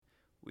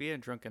We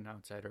at Drunken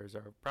Outsiders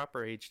are of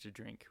proper age to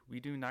drink.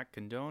 We do not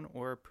condone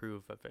or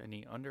approve of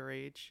any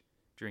underage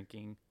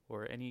drinking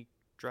or any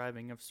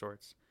driving of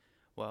sorts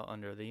while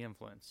under the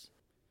influence.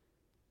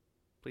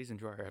 Please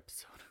enjoy our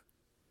episode.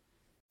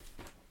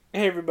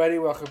 Hey everybody,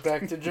 welcome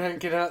back to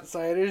Drunken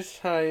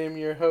Outsiders. I am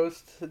your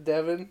host,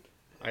 Devin.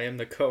 I am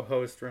the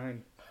co-host,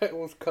 Ryan. I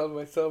almost called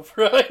myself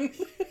Ryan.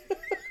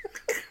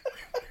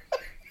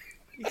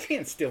 You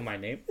can't steal my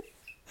name.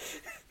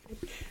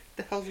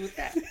 The hell's with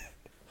that?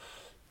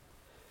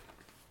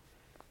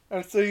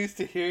 I'm so used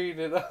to hearing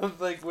it. I'm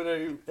like, when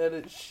I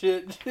edit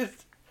shit,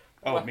 just...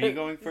 Oh, me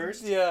going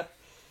first? Yeah.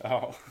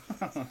 Oh.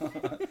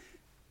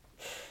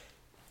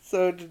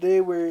 So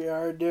today we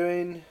are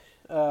doing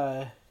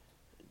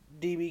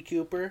DB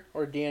Cooper,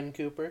 or Dan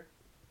Cooper.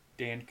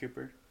 Dan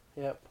Cooper?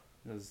 Yep.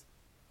 His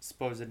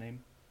supposed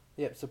name?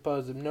 Yep,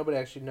 supposed. Nobody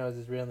actually knows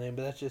his real name,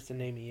 but that's just the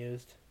name he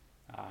used.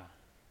 Ah,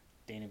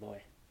 Danny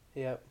Boy.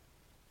 Yep.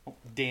 Oh,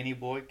 Danny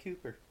Boy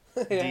Cooper.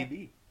 Yeah.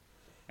 DB.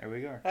 There we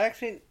go.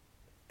 Actually,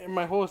 in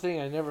my whole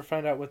thing, I never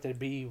found out what the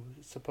B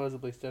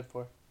supposedly stood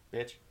for.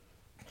 Bitch.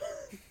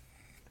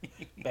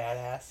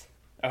 Badass.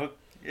 Oh,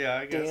 yeah,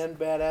 I guess. Dan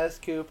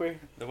Badass Cooper.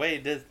 The way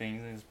he did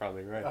things is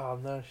probably right. Oh,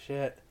 no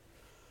shit.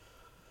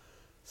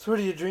 So what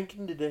are you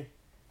drinking today?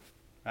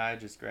 I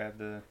just grabbed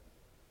a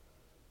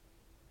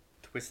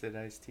twisted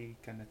iced tea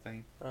kind of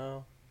thing.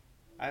 Oh.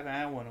 I haven't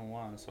had one in a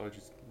while, so I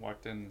just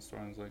walked in the store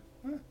and was like,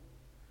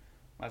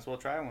 might as well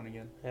try one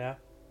again. Yeah.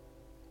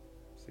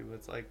 See what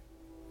it's like.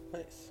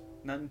 Nice.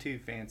 Nothing too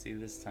fancy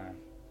this time.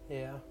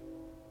 Yeah.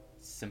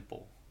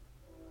 Simple.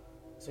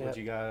 So Yep. what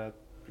you got up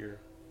your...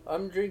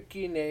 I'm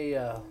drinking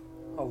a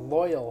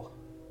Loyal.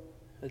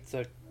 It's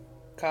a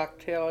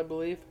cocktail, I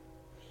believe.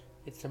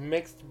 It's a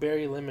mixed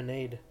berry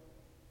lemonade.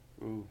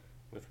 Ooh,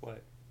 with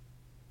what?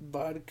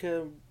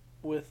 Vodka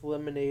with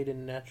lemonade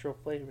and natural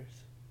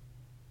flavors.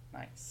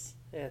 Nice.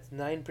 Yeah, it's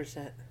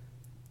 9%.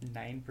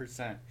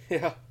 9%.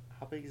 Yeah.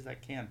 How big is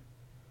that can?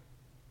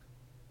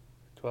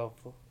 12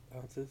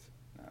 ounces.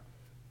 No.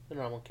 The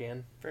normal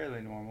can.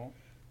 Fairly normal,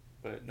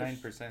 but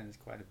 9% is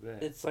quite a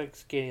bit. It's like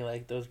skinny,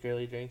 like those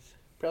girly drinks.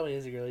 Probably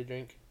is a girly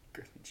drink.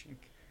 Girly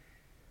drink.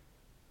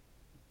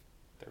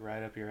 They're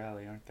right up your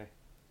alley, aren't they?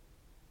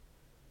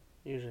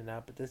 Usually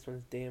not, but this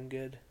one's damn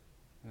good.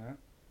 Huh?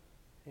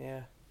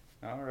 Yeah.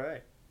 All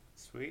right.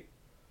 Sweet.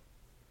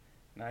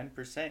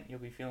 9%, you'll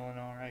be feeling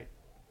all right.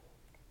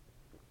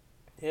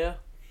 Yeah.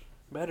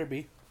 Better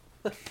be.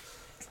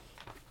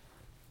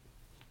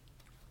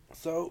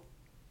 So,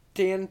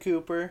 Dan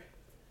Cooper.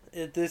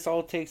 This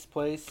all takes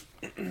place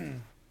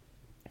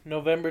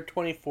November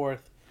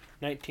 24th,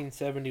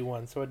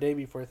 1971. So a day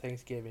before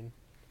Thanksgiving.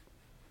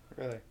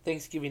 Really?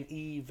 Thanksgiving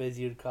Eve, as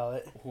you'd call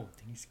it. Oh,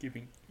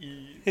 Thanksgiving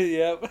Eve.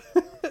 Yep.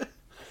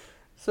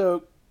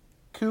 So,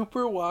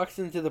 Cooper walks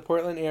into the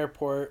Portland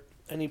airport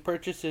and he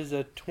purchases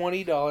a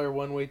 $20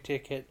 one-way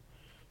ticket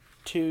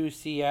to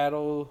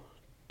Seattle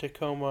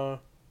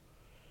Tacoma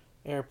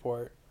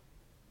Airport,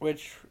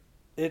 which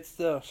it's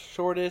the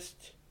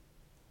shortest.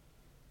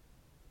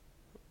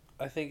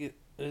 I think it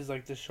is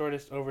like the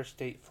shortest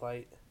overstate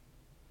flight.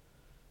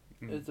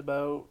 It's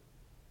about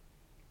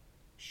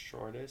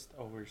Shortest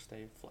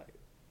overstay flight.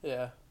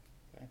 yeah,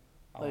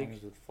 How Like- long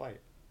is the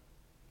flight?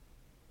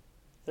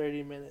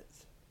 30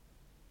 minutes.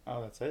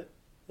 Oh, that's it?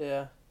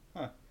 Yeah.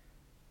 Where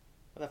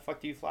the fuck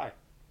do you fly?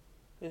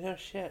 No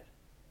shit.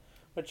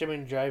 Which I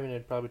mean, driving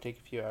would probably take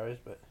a few hours,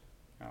 but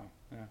Oh,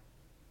 yeah.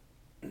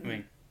 I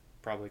mean,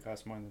 probably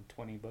costs more than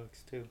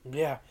 $20 too.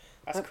 yeah,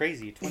 That's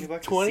crazy. $20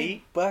 a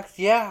seat? $20.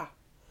 Yeah.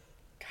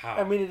 God.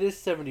 I mean, it is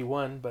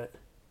 71, but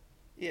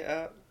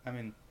Yeah, I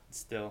mean,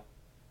 still,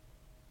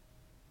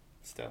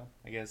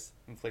 I guess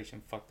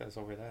inflation fucked us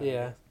over that. I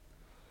yeah. guess.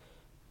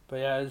 But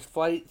yeah, it's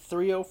flight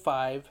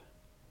 305.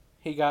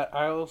 He got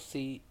aisle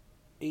seat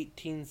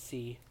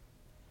 18C,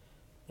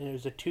 and it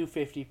was a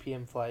 2:50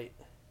 p.m. flight.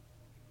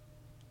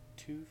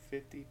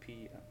 2:50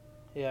 p.m.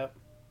 Yep.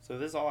 So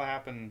this all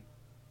happened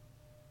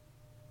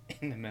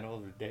in the middle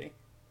of the day?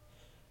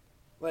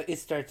 Like it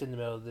starts in the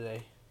middle of the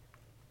day.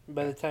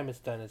 By the time it's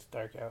done, it's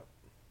dark out.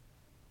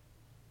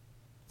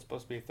 It's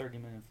supposed to be a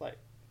 30-minute flight.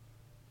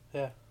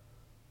 Yeah.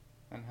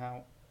 And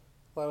how?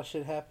 A lot of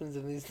shit happens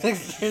in these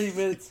next 30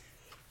 minutes.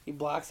 He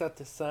blocks out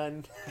the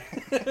sun.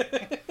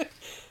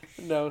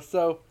 No,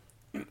 so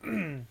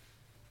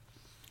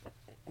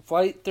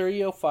flight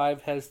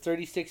 305 has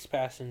 36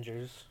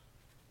 passengers.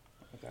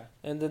 Okay.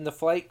 And then the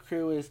flight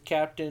crew is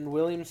Captain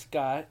William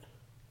Scott.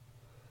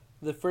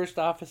 The first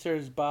officer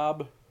is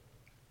Bob.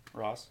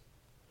 Ross?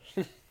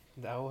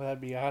 No, that'd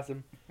be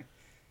awesome.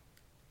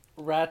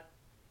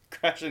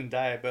 Crash and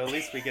die, but at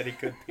least we get a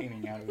good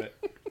painting out of it.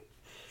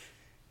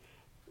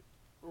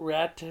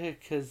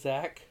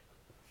 Ratakazak.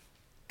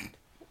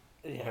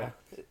 Yeah.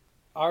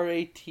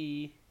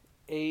 Rataczak.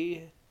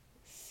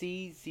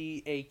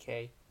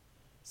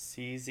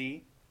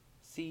 CZ?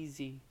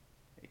 CZ.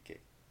 Okay.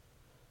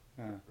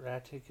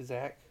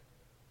 Ratakazak.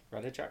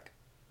 Radachuk?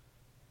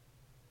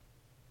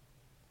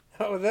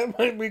 Oh, that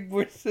might make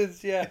more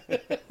sense, yeah.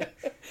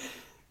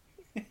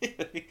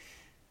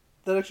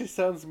 That actually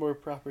sounds more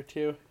proper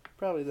too.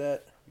 Probably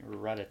that.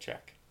 Write a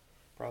check.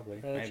 Probably.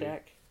 Got a Maybe.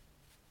 check.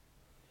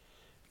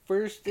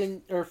 First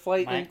in or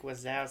flight Mike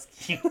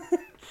Wazowski.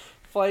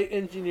 flight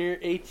engineer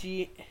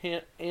H.E.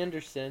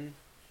 Anderson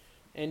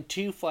and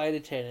 2 flight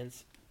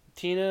attendants,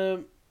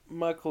 Tina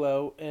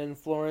Mucklow and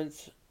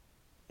Florence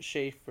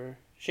Schaffner.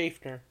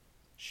 Schaffner.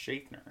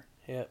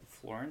 Yeah.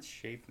 Florence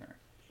Schaffner.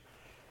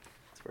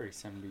 It's a very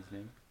 70s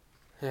name.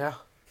 Yeah.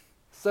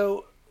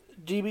 So,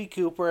 G.B.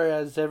 Cooper,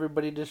 as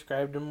everybody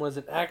described him, was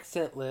an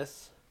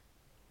accentless,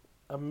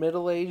 a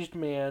middle-aged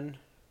man,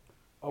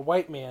 a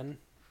white man,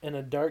 in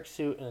a dark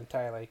suit and a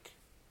tie, like,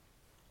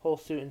 whole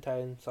suit and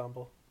tie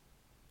ensemble.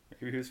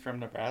 Maybe he was from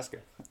Nebraska.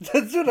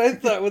 That's what I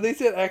thought. When they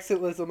said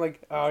accentless, I'm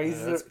like, oh,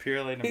 That's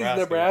purely Nebraska. He's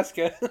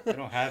Nebraska. They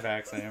don't have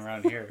accent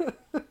around here.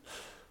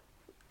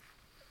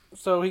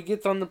 So he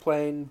gets on the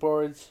plane,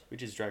 boards. We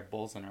just drive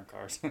bulls in our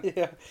cars.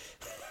 Yeah.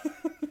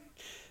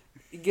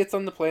 He gets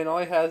on the plane. All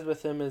he has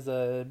with him is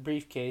a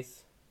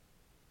briefcase.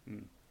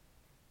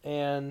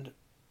 And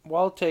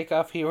while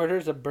takeoff, he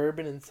orders a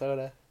bourbon and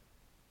soda.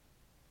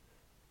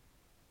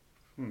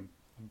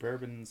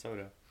 Bourbon and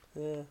soda.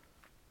 Yeah.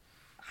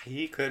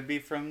 He could be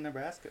from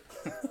Nebraska.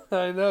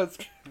 I know, it's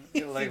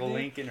crazy, like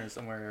Lincoln or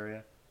somewhere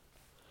area.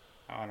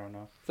 I don't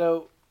know.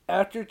 So,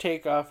 after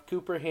takeoff,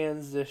 Cooper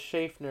hands the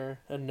Schaffner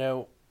a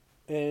note.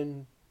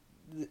 And,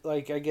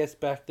 like, I guess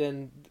back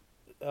then,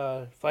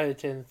 flight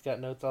attendants got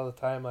notes all the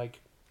time, like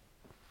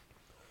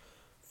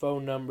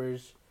phone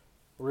numbers,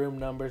 room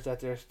numbers that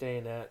they're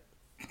staying at,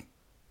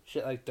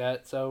 shit like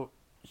that. So,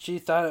 she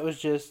thought it was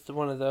just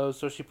one of those,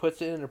 so she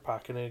puts it in her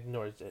pocket and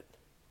ignores it.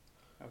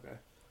 Okay.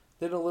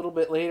 Then a little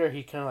bit later,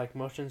 he kind of like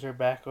motions her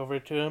back over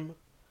to him.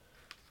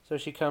 So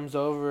she comes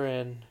over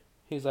and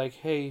he's like,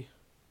 hey,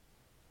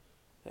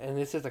 and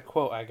this is a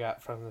quote I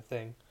got from the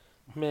thing.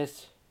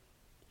 Miss,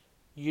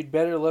 you'd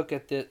better look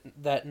at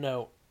that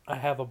note. I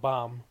have a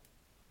bomb.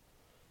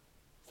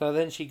 So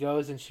then she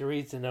goes and she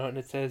reads the note and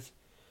it says,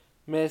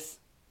 Miss,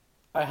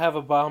 I have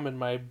a bomb in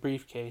my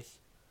briefcase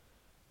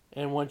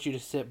and want you to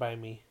sit by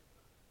me.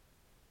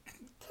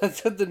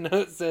 That's what the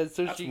note says.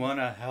 So That's she one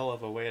a hell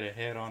of a way to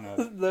hit on a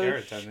no air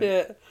attendant.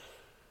 shit.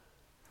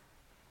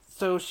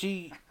 So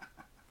she,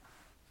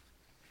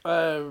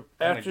 after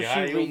and a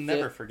guy she you'll reads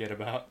never it, forget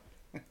about.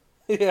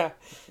 yeah.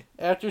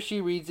 After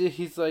she reads it,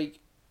 he's like,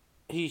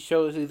 he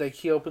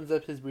opens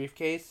up his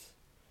briefcase,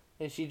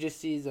 and she just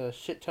sees a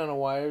shit ton of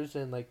wires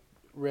and like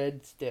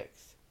red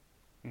sticks,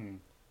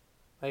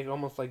 like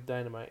almost like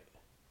dynamite.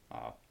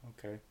 Oh,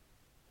 okay.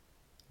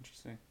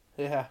 Interesting.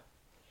 Yeah.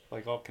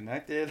 Like all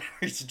connected,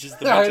 or is it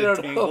just a bunch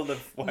of tangled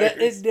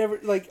wires? It never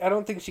I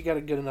don't think she got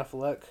a good enough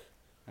look.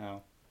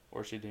 No,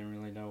 or she didn't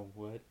really know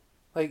what.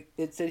 Like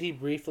it said, he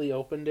briefly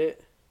opened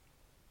it,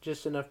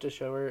 just enough to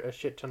show her a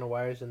shit ton of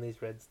wires and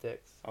these red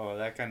sticks. Oh,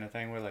 that kind of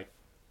thing where like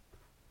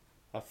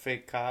a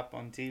fake cop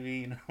on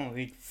TV, you know,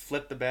 he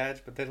flip the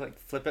badge, but they like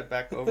flip it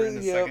back over in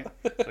a second.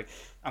 It's like,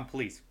 I'm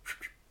police.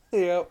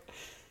 Yep.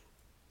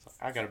 So,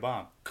 I got a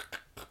bomb.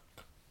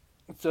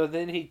 So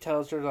then he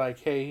tells her like,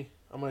 hey,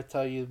 I'm going to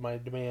tell you my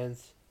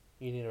demands.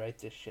 You need to write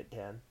this shit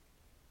down.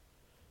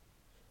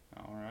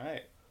 All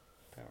right.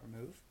 Power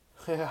move.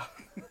 Yeah.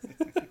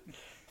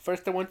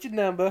 First, I want your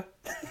number.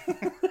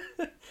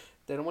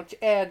 Then I want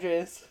your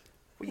address.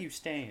 Where you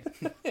staying?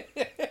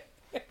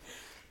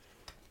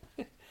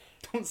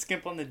 Don't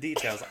skimp on the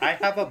details. I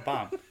have a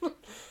bomb.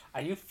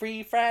 Are you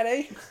free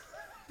Friday?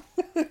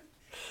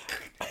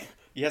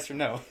 Yes or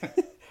no?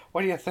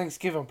 What are your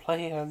Thanksgiving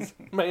plans,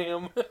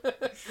 ma'am?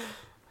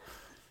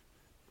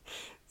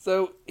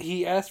 So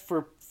he asked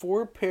for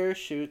 4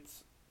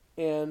 parachutes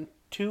and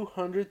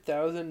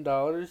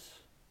 $200,000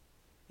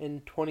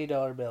 in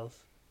 $20 bills.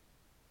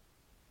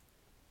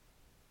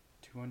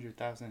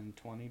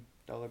 $200,020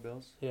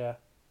 bills? Yeah.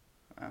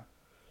 Wow.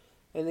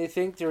 And they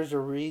think there's a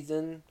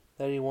reason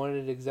that he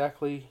wanted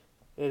exactly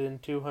it in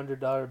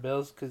 $200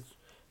 bills, because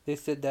they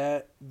said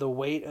that the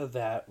weight of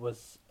that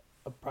was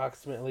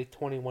approximately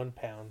 21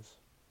 pounds.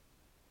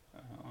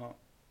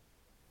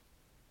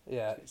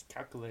 Yeah. So he's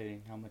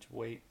calculating how much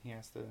weight he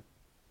has to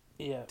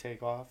Yeah.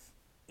 take off.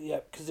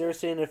 Yeah, because they were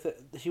saying if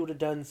he would have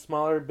done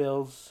smaller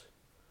bills,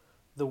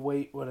 the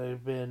weight would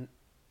have been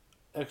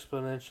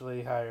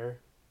exponentially higher.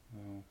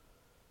 Oh.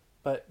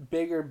 But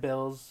bigger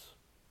bills,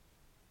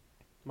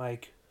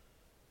 like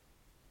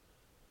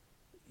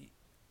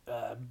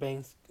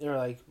banks, or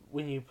like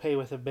when you pay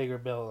with a bigger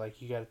bill,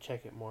 like you got to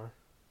check it more.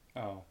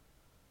 Oh.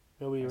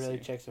 Nobody I really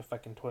see. checks a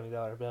fucking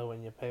 $20 bill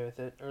when you pay with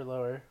it, or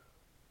lower.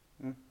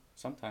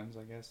 Sometimes,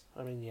 I guess.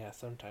 I mean, yeah,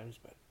 sometimes,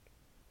 but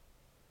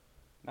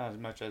Not as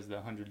much as the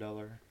 $100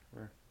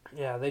 or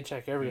yeah, they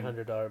check every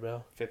 $100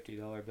 bill.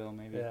 $50 bill,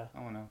 maybe. Yeah. I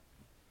don't know.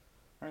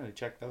 I don't really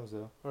check those,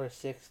 though. Or a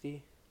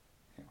 60.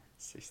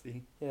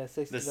 60. Yeah,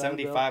 $60. The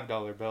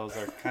 $75 bills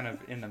are kind of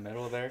in the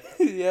middle there.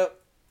 Yep.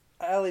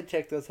 I only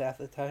check those half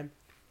the time.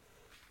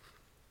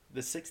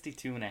 The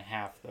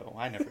 62.5, though,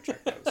 I never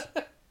check those.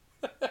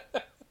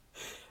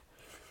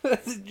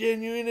 That's as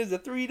genuine as a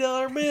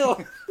 $3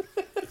 bill.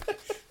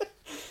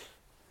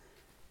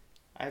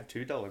 I have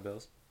 $2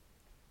 bills.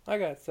 I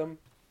got some.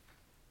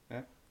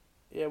 Yeah?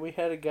 Yeah, we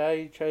had a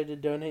guy who tried to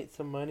donate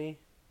some money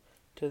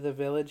to the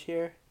village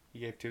here.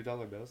 You gave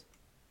 $2 bills?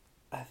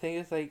 I think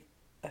it's like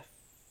a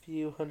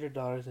few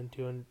 $100s in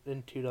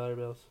 $2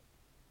 bills.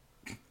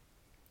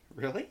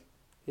 Really?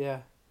 Yeah.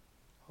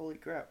 Holy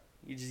crap.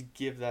 You just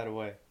give that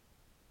away.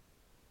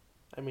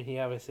 I mean, he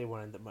obviously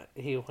wanted the money.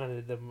 He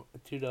wanted the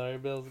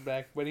 $2 bills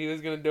back, but he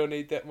was gonna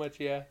donate that much.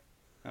 Yeah.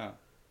 Oh.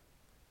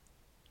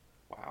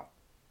 Wow.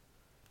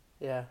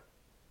 Yeah.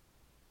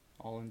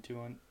 All in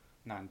 200.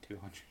 Not in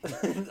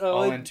 200. All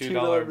All like in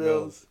 $2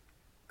 bills.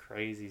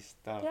 Crazy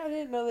stuff. Yeah, I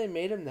didn't know they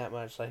made him that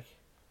much. Like,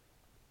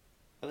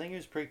 I think it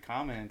was pretty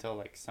common until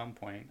like some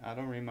point. I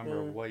don't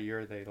remember Yeah. what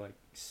year they like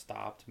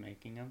stopped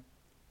making them.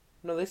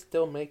 no, they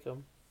still make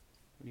them.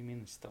 What do you mean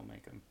they still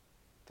make them?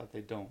 Thought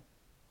they don't.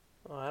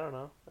 Oh, I don't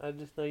know. I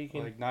just know you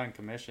can. Like not in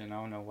commission. I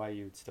don't know why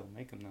you would still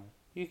make them though.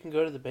 You can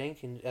go to the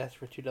bank and ask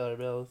for $2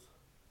 bills.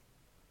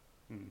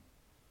 Hmm.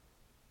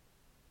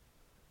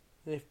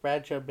 And if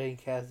Bradshaw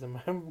Bank has them,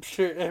 I'm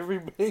sure every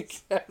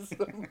bank has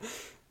them.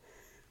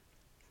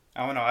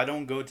 I don't know. I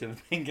don't go to the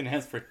bank and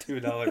ask for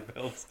 $2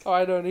 bills. Oh,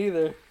 I don't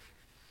either.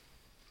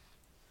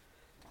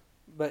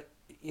 But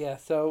yeah,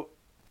 so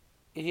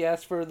he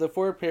asked for the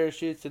 4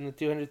 parachutes and the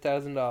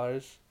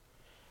 $200,000,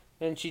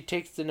 and she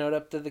takes the note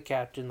up to the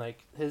captain,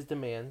 like his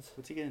demands.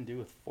 What's he gonna do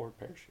with 4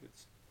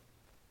 parachutes?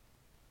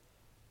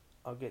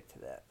 I'll get to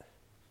that.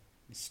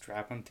 You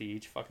strap them to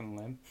each fucking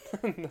limb?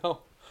 No.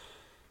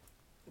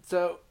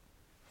 So,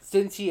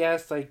 since he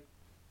asked like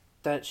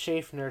that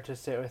Schaffner to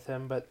sit with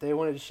him, but they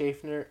wanted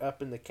Schaffner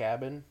up in the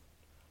cabin,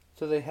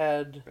 so they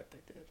had Bet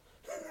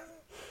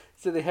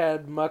they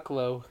did.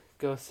 Mucklow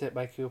go sit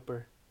by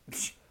Cooper.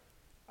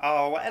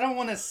 Oh, I don't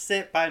want to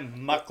sit by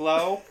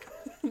Mucklow.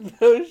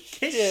 No Get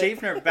shit.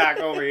 Schaffner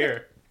back over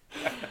here.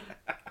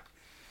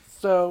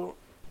 So,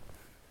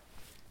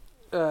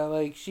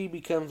 like she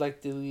becomes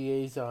like the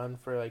liaison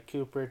for like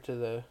Cooper to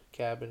the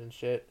cabin and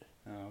shit.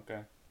 Oh,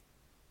 okay.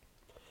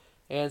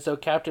 And so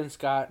Captain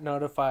Scott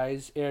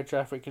notifies air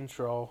traffic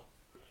control,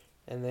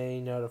 and they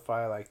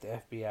notify like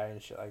the FBI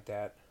and shit like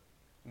that.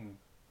 Hmm.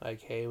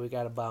 Like, hey, we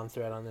got a bomb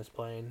threat on this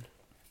plane.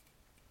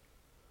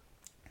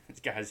 This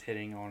guy's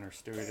hitting on her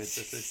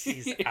stewardess.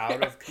 He's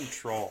out of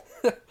control.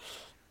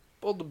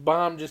 Pulled the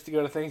bomb just to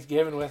go to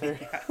Thanksgiving with her.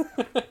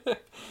 Yeah.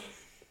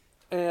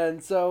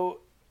 And so,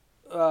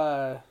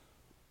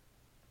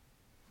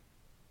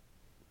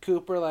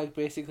 Cooper like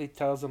basically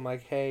tells him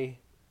like, hey,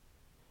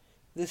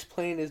 this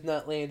plane is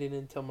not landing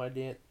until my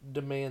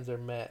demands are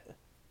met.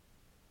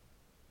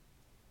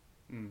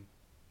 Hmm.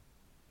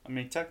 I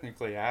mean,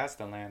 technically, it has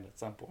to land at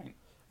some point.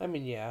 I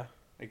mean, yeah.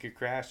 They could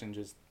crash and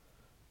just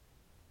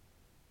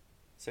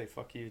say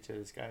fuck you to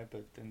this guy,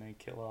 but then they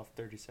kill off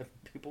 37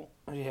 people.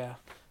 Yeah.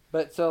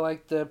 But so,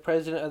 like, the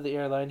president of the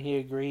airline, he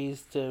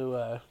agrees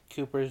to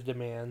Cooper's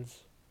demands.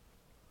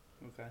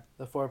 Okay.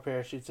 The 4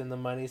 parachutes and the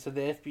money. So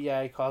the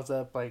FBI calls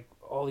up, like,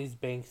 all these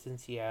banks in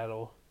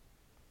Seattle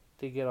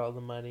to get all the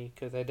money.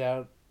 Because I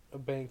doubt a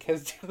bank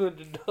has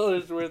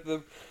 $200 worth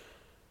of...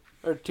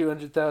 Or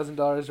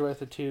 $200,000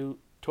 worth of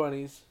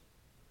 220s.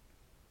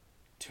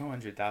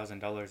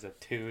 $200,000 of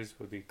twos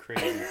would be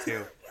crazy,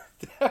 too.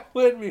 That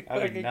would be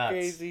That'd be fucking nuts.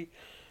 crazy.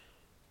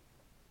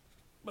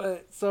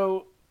 But,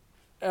 so...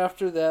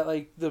 After that,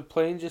 like, the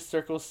plane just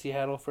circles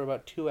Seattle for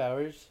about 2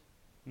 hours.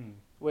 Hmm.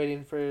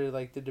 Waiting for,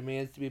 like, the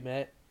demands to be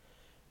met.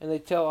 And they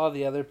tell all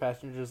the other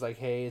passengers, like,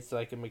 hey, it's,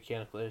 like, a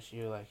mechanical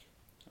issue. Like,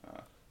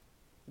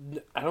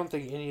 I don't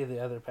think any of the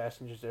other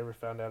passengers ever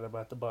found out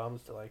about the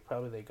bombs till, like,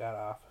 probably they got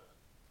off.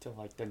 Till,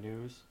 like, the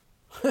news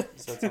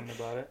said something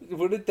about it.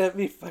 Wouldn't that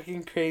be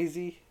fucking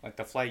crazy? Like,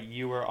 the flight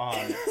you were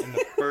on, in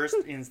the first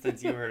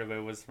instance you heard of it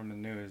was from the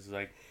news.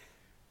 Like,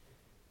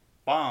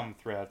 bomb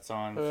threats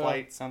on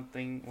flight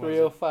something. what was it?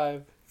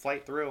 305.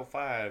 Flight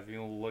 305.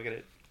 You'll look at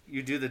it.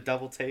 You do the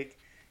double take.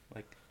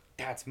 Like,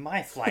 that's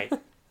my flight.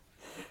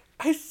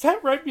 I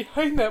sat right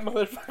behind that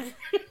motherfucker.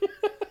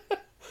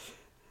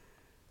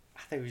 I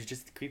thought it was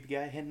just the creepy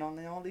guy hitting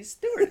on all these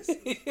stewards.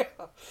 Yeah.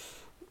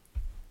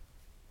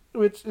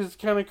 Which is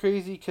kind of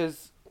crazy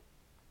because,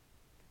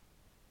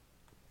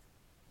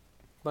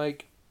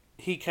 like,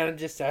 he kind of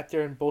just sat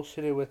there and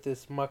bullshitted with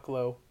this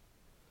Mucklow.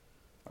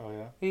 Oh,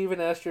 yeah? He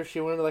even asked her if she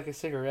wanted, like, a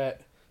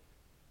cigarette.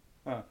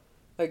 Huh.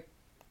 Like,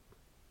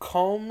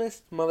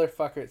 calmest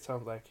motherfucker, it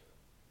sounds like.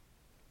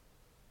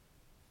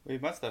 Well, he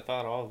must have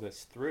thought all of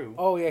this through.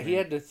 Oh, yeah, I he mean,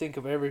 had to think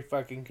of every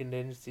fucking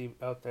contingency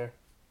out there.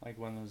 Like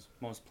one of those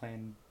most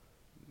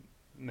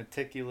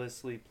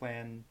meticulously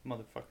planned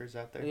motherfuckers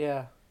out there.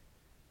 Yeah.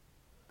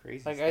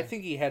 Crazy Like, stuff. I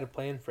think he had a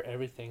plan for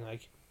everything,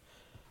 like...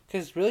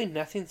 Because really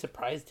nothing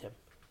surprised him.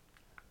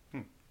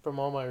 From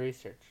all my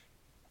research.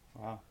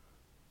 Wow.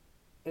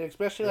 And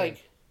especially, Yeah.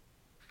 like,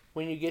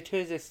 when you get to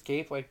his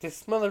escape, like,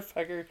 this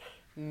motherfucker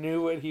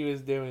knew what he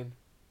was doing.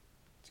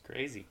 It's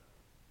crazy.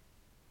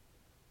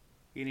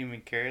 He didn't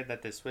even care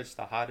that they switched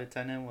the hot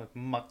attendant with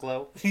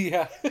Mucklow.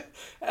 Yeah.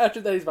 After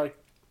that, he's like,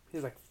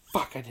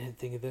 fuck, I didn't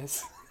think of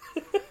this.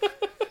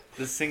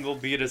 the single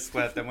bead of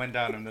sweat that went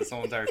down him this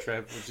whole entire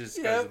trip was just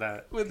because of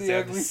that. When 'Cause the he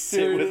had to ugly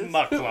sit with stewardess,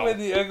 Mucklow. when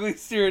the ugly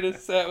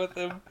stewardess sat with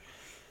him.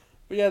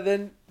 But yeah,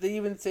 then they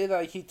even say that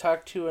like he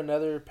talked to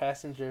another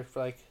passenger for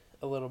like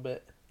a little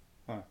bit.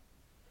 Huh.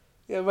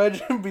 Yeah,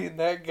 imagine being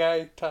that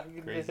guy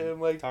talking Crazy. to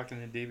him like, Talking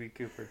to D.B.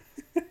 Cooper.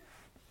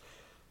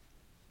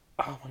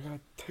 "Oh my god,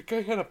 that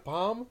guy had a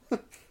bomb.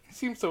 He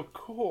seemed so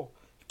cool.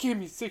 He gave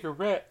me a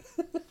cigarette."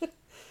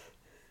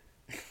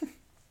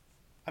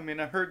 I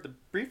mean, I heard the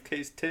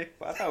briefcase tick,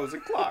 but I thought it was a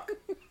clock.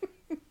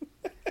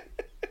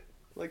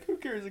 Like, who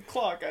carries a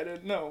clock? I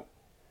didn't know.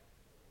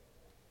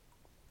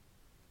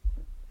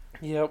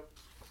 Yep.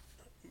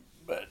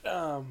 But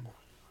let's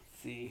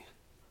see.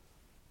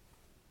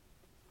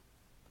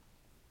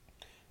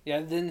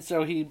 Yeah, then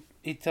so he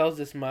tells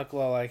this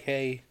Mucklaw like,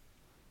 "Hey,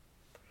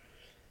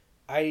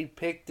 I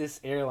picked this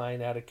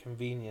airline out of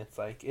convenience.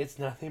 Like, it's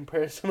nothing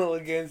personal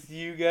against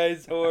you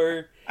guys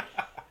or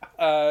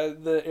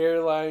the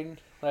airline.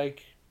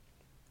 Like,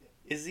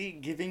 Is he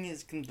giving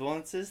his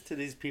condolences to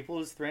these people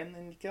who's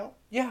threatening to kill?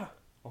 yeah.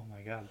 Oh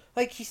my god.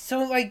 Like, he's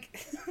so,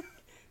 like,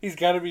 he's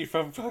got to be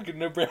from fucking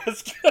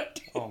Nebraska.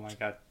 Oh my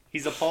god.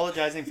 He's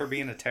apologizing for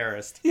being a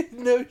terrorist.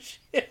 No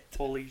shit.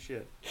 Holy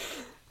shit.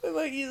 And,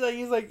 like, he's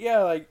like,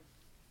 yeah, like,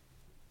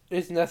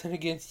 it's nothing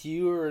against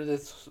you or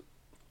this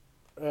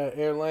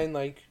airline.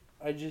 Like,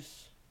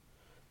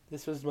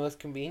 this was most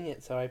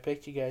convenient, so I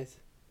picked you guys.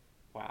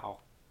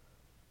 Wow.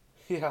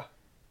 Yeah.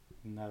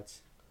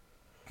 Nuts.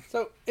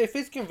 So, if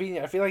it's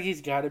convenient, I feel like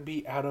he's got to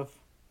be out of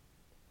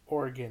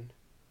Oregon.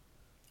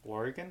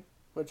 Oregon?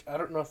 Which, I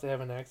don't know if they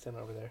have an accent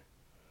over there.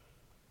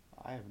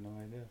 I have no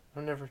idea.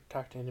 I've never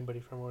talked to anybody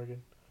from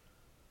Oregon.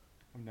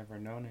 I've never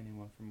known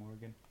anyone from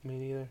Oregon. Me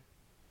neither.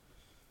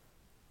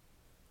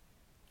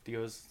 To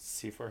go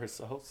see for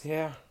ourselves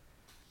Yeah.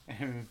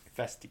 and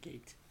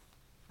investigate.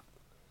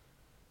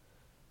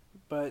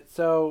 But,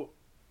 so...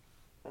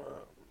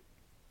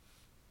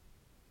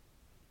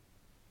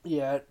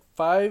 yeah, at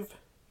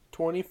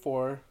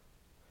 5:24,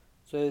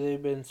 so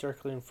they've been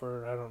circling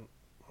for,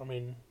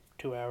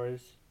 2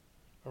 hours.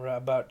 Or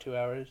about 2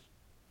 hours.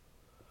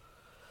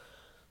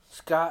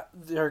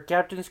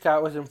 Captain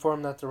Scott was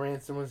informed that the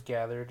ransom was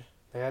gathered.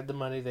 They had the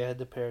money, they had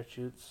the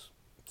parachutes.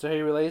 So he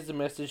relays the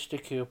message to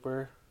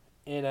Cooper,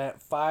 and at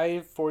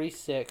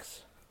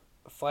 5:46,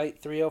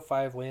 Flight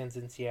 305 lands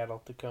in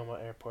Seattle, Tacoma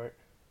Airport.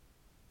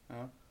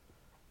 Huh?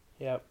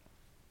 Yep.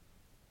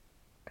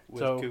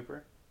 With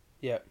Cooper?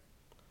 Yep.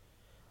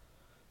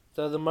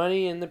 So the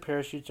money and the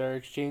parachutes are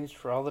exchanged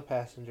for all the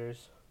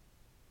passengers.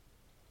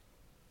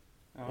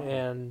 Oh.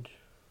 And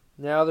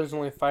now there's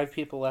only 5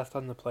 people left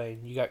on the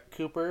plane. You got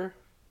Cooper,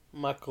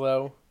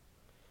 Mucklow,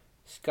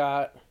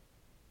 Scott.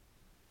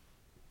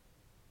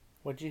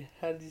 How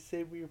did you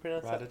say you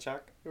pronounce that?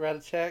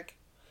 Radachek.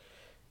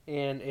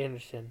 And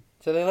Anderson.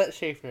 So they let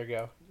Schaefer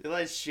go. They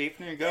let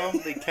Schaefer go?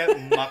 They kept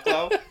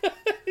Mucklow?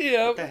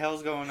 Yep. What the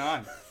hell's going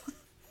on?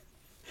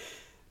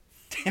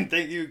 Didn't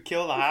think you'd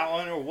kill the hot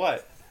one or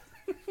what?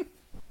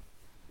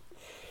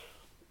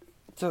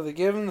 So they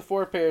give him the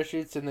 4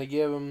 parachutes and they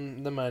give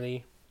him the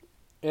money.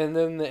 And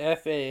then the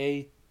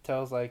FAA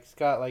tells like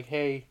Scott like,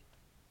 "Hey,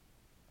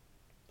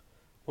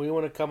 we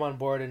want to come on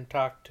board and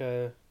talk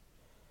to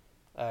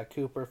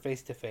Cooper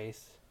face to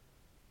face.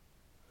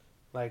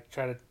 Like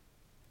try to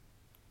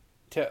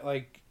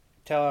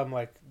tell him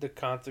like the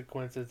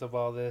consequences of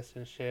all this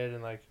and shit,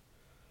 and like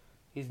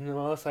he's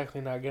most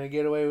likely not gonna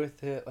get away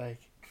with it,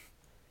 like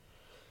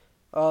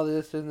all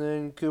this." And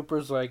then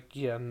Cooper's like,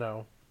 "Yeah,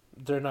 no,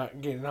 they're not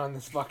getting on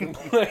this fucking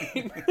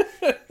plane."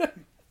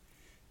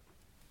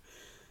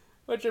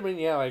 Which, I mean,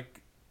 yeah, like,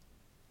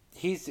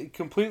 he's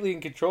completely in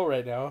control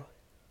right now.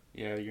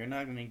 Yeah, you're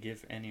not going to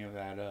give any of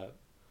that up.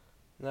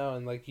 No,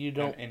 and, like, you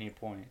don't... At any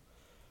point.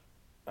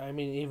 I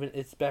mean, even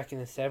it's back in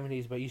the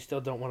 70s, but you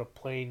still don't want a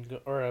plane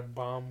or a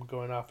bomb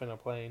going off in a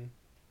plane.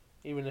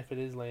 Even if it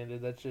is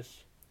landed, that's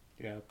just...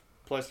 Yeah,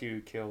 plus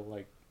you kill,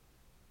 like...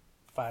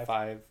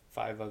 5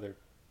 other...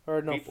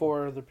 Or, no, people.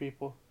 4 other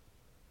people.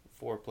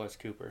 4 plus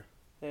Cooper.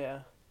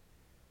 Yeah.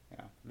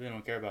 Yeah, they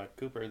don't care about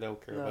Cooper, they'll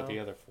care about the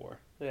other 4.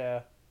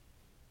 Yeah.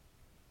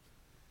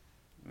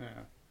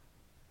 Yeah.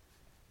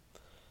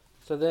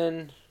 So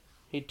then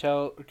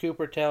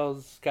Cooper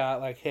tells Scott,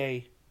 like,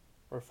 "Hey,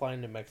 we're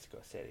flying to Mexico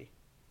City."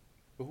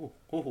 Ooh.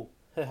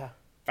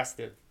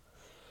 Festive.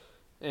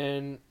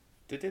 And...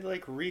 Did they,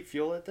 like,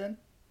 refuel it then?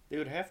 They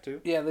would have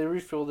to. Yeah, they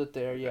refueled it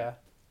there, yeah.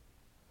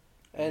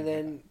 And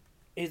then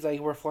he's like,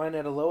 "We're flying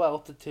at a low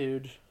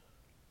altitude.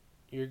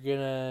 You're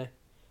gonna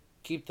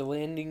keep the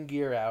landing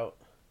gear out.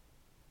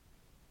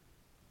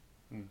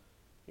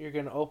 You're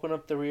gonna open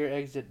up the rear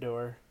exit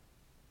door.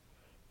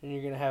 And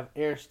you're going to have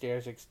air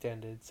stairs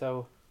extended."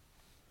 So,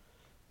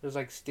 there's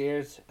like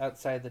stairs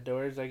outside the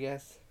doors, I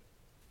guess.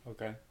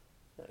 Okay.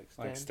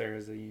 Like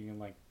stairs that you can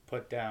like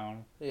put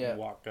down and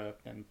walk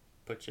up and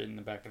put you in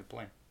the back of the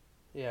plane.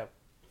 Yeah.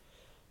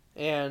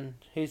 And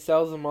he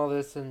tells them all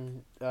this,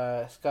 and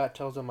Scott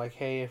tells him, like,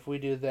 "Hey, if we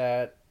do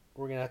that,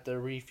 we're going to have to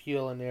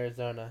refuel in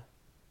Arizona.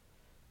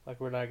 Like,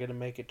 we're not going to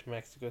make it to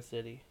Mexico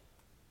City."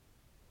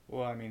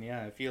 Well, I mean,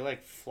 yeah, if you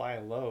like fly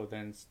low,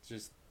 then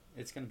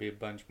it's gonna be a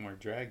bunch more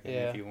drag than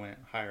if Yeah. you went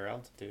higher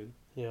altitude.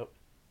 Yep.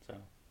 So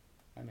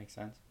that makes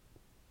sense.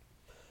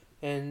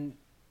 And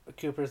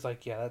Cooper's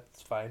like, yeah,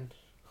 that's fine.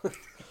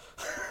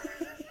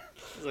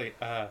 It's like,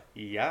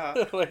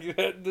 yeah. Like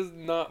that does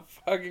not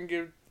fucking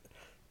give.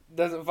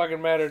 Doesn't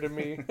fucking matter to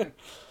me.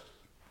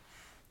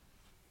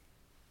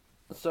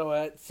 So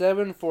at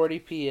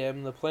 7:40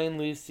 p.m., the plane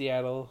leaves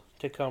Seattle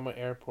Tacoma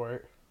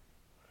Airport,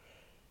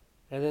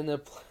 and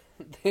then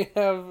they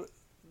have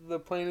the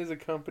plane is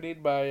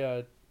accompanied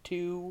by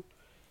two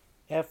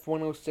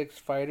F-106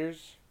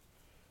 fighters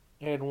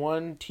and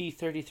one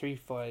T-33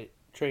 flight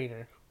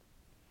trainer.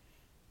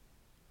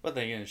 What,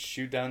 they gonna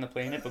shoot down the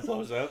plane if it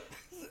blows up?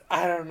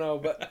 I don't know,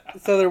 but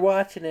so they're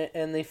watching it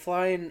and they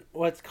fly in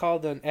what's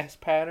called an S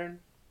pattern.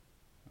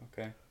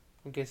 Okay.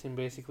 I'm guessing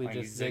basically Like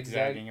just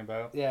zigzagging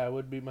about? Yeah,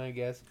 would be my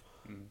guess.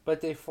 Mm.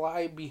 But they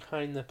fly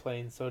behind the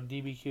plane, so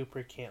DB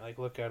Cooper can't like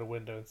look out a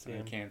window and see You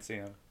him. can't see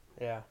him.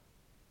 Yeah.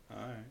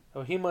 Alright.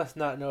 Oh, he must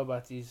not know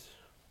about these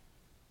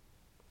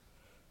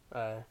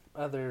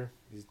other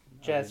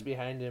jets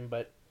behind him,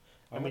 but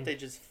Why wouldn't they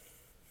just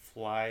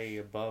fly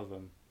above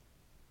him?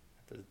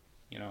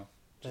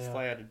 Just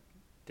fly at a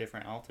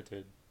different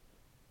altitude.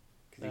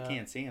 Because you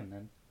can't see him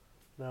then.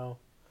 No.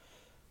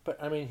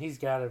 But I mean, he's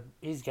gotta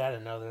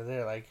know they're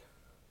there. Like,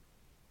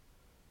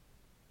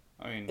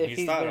 I mean,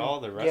 he's thought all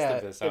the rest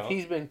of this out. If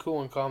he's been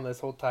cool and calm this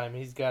whole time,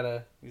 he's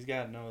gotta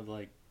know,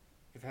 like,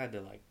 you've had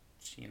to, like,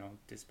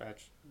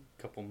 dispatch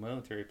a couple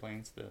military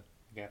planes to look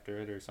after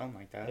it or something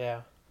like that.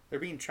 Yeah. They're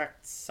being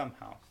tracked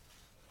somehow.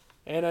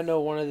 And I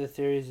know one of the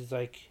theories is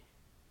like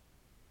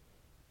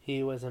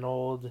he was an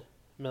old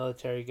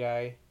military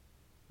guy.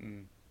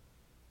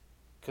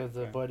 Because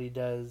of what he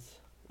does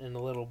in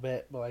a little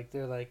bit, but like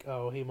they're like,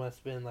 oh, he must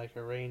have been like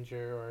a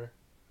ranger or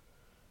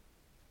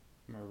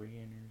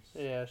Marine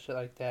or shit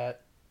like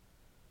that.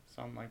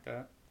 Something like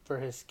that. For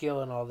his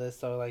skill and all this,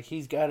 so like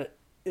he's got it.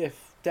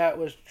 If that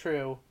was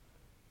true,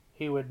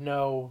 he would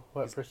know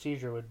what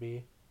procedure would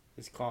be.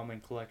 His calm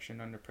and collection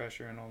under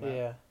pressure and all that.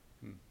 Yeah.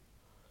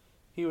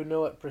 He would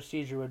know what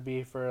procedure would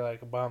be for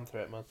like a bomb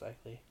threat, most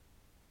likely.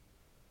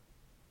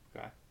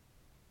 Okay.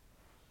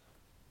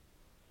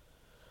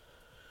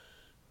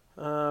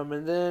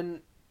 And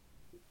then,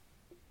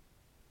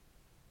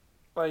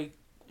 like,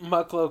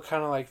 Mucklow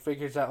kind of, like,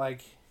 figures out,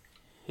 like,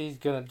 he's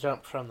gonna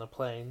jump from the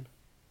plane.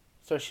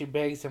 So she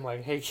begs him,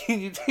 like, hey, can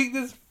you take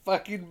this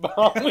fucking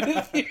bomb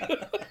with you?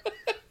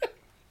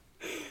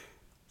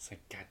 It's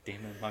like, God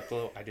damn it,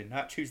 Mucklow, I did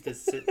not choose to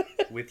sit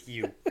with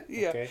you.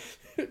 Okay?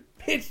 Yeah.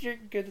 Bitch, you're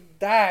gonna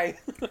die.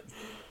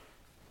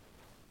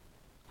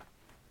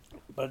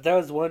 But that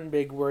was one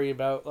big worry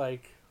about,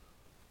 like,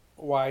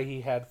 why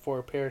he had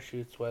 4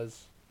 parachutes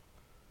was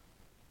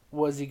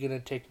he going to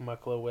take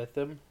Mucklow with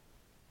him?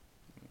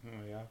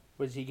 Oh, yeah.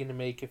 Was he going to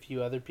make a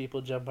few other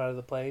people jump out of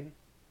the plane?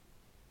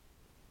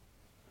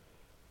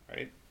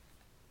 Right.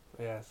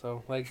 Yeah,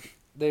 so, like,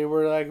 they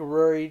were, like,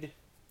 worried.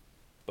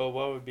 But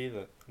what would be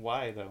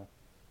why, though,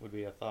 would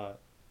be a thought.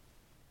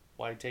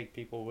 Why take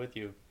people with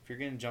you? If you're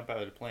going to jump out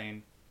of the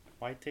plane,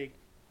 why take...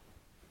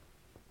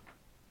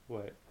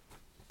 What?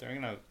 They're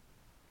not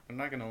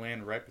going to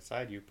land right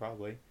beside you,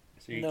 probably.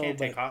 So you can't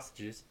take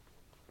hostages.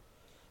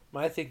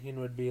 My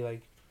thinking would be,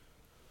 like,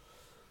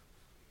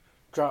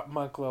 drop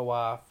Mucklow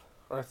off,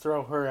 or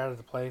throw her out of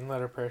the plane, let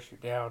her parachute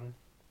down.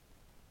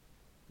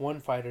 One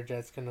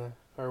fighter's gonna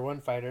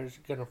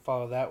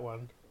follow that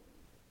one.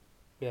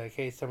 Be like,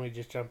 hey, somebody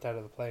just jumped out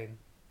of the plane.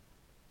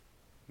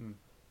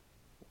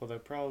 Well, they'll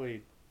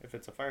probably, if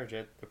it's a fighter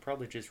jet, they'll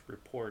probably just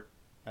report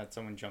that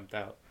someone jumped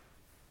out.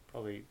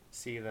 Probably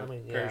see that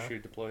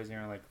parachute deploys and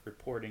they're like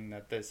reporting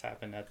that this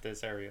happened at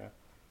this area.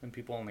 And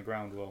people on the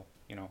ground will,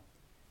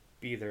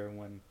 be there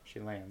when she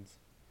lands.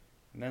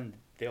 And then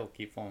they'll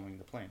keep following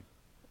the plane.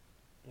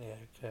 Yeah,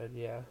 it could,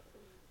 yeah.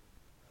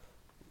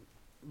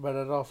 But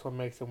it also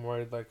makes them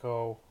worried, like,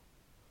 oh,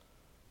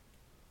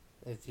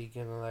 is he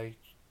gonna, like,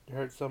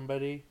 hurt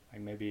somebody?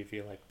 Like, maybe if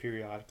you, like,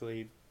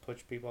 periodically push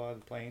people out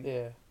of the plane.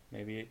 Yeah.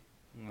 Maybe,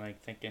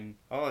 like, thinking,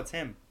 oh, it's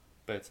him.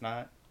 But it's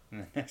not.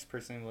 And the next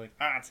person will be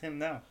like, it's him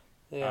now.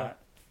 Yeah.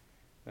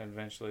 Then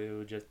eventually it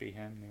would just be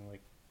him. And he'll,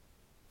 like,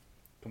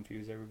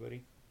 confuse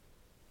everybody.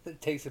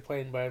 It takes the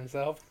plane by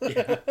himself.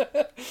 Yeah.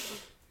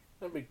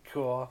 That'd be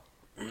cool.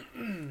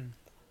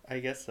 I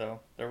guess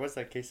so. There was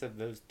that case of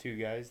those 2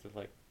 guys that,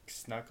 like,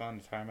 snuck on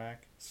the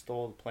tarmac,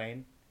 stole the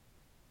plane,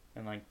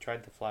 and, like,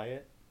 tried to fly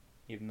it,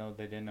 even though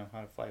they didn't know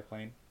how to fly a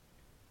plane.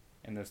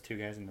 And those 2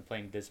 guys in the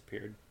plane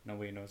disappeared.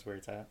 Nobody knows where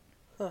it's at.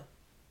 Huh.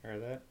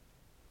 Heard that?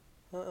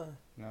 Uh-uh.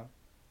 No?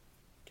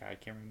 God, I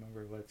can't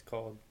remember what it's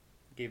called.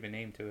 Gave a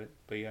name to it,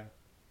 but yeah.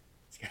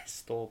 This guy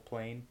stole a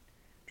plane,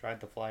 tried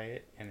to fly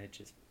it, and it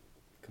just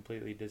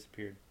completely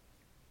disappeared.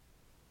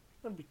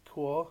 That'd be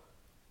cool.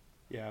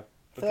 Yeah,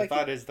 but the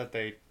thought is that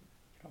they,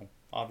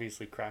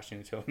 obviously crashed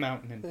into a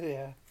mountain and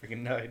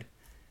freaking died.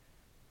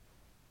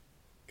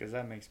 Because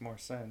that makes more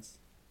sense.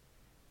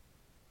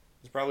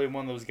 It's probably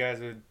one of those guys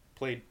who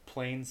played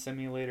plane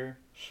simulator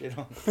shit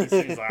on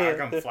PC. He's like, I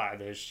can fly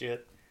this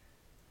shit.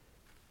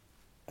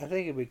 I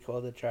think it'd be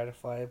cool to try to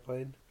fly a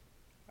plane.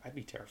 I'd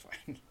be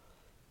terrified.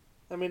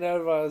 I mean, I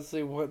would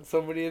honestly want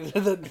somebody in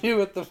there that knew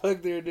what the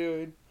fuck they were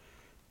doing.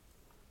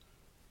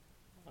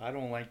 I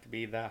don't like to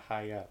be that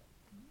high up.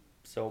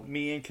 So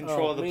me in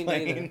control of the me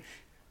plane neither.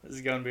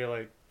 is gonna be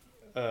like,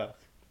 ugh.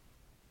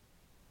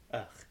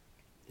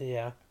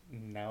 Yeah.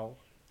 No.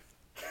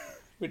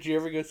 Would you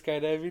ever go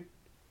skydiving?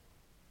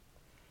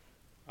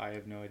 I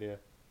have no idea.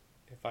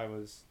 If I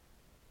was...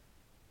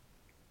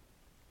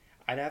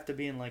 I'd have to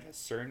be in like a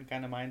certain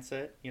kind of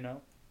mindset, you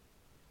know?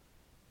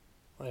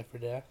 Life or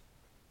death?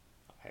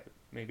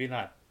 Maybe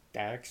not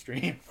that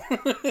extreme.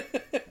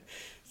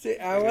 See,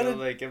 I Maybe wanted...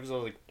 like if I was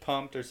like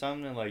pumped or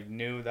something and like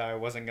knew that I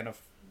wasn't gonna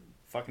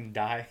fucking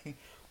die.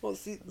 Well,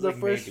 see, the like,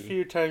 first maybe.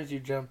 few times you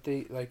jump,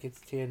 like, it's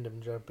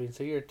tandem jumping,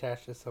 so you're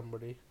attached to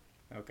somebody.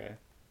 Okay.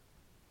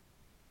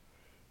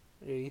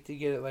 Yeah, you have to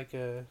get it like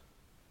a...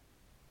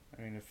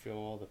 I mean, to feel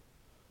all the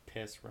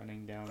piss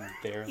running down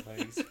their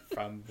legs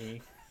from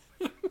me,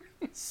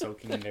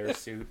 soaking their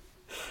suit.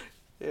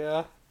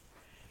 Yeah.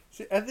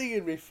 See, I think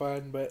it'd be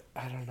fun, but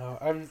I don't know.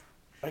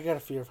 I got a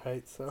fear of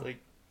heights, so... It's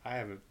like, I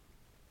have a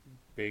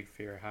big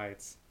fear of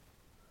heights.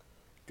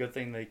 Good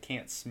thing they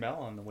can't smell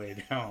on the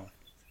way down.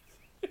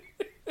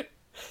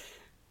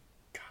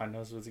 God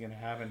knows what's gonna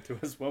happen to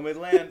us when we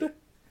land.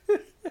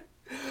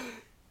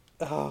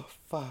 Oh,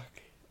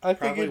 fuck. I think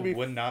Probably it'd be...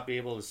 would not be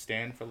able to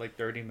stand for like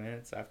 30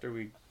 minutes after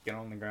we get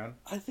on the ground.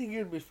 I think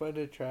it'd be fun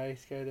to try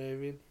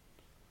skydiving.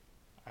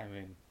 I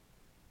mean,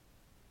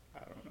 I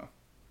don't know.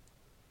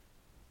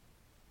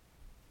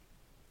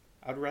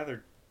 I'd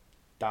rather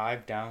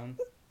dive down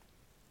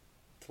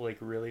to like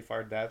really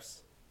far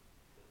depths.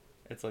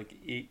 It's like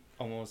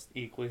almost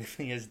equally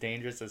as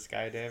dangerous as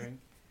skydiving.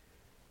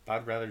 But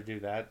I'd rather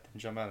do that than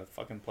jump out of a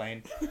fucking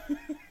plane.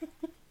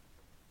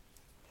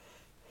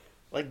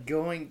 Like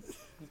going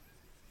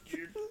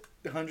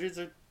hundreds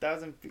of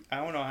thousands feet. I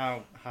don't know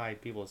how high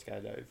people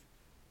skydive.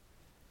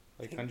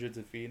 Like hundreds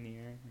of feet in the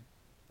air.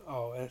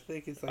 Oh, I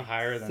think it's like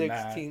Higher than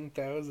that.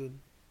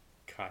 16,000.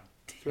 God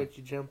That's damn. what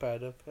you jump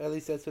out of. At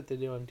least that's what they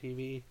do on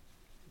TV.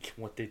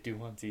 What they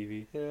do on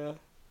TV. Yeah.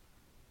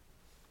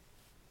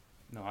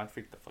 No, I'd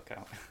freak the fuck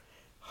out.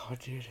 Oh,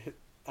 dude.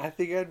 I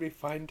think I'd be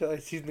fine till I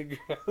see the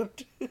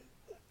ground.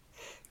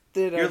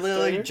 Then You're I'd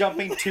literally start.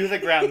 jumping to the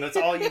ground. That's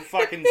all you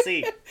fucking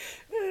see.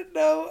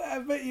 No, I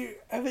bet you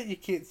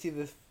can't see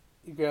the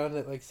ground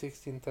at like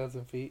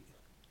 16,000 feet.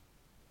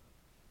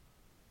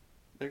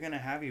 They're gonna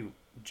have you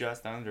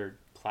just under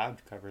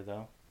cloud cover,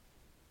 though.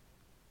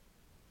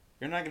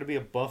 You're not gonna be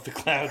above the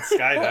clouds I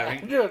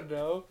skydiving. don't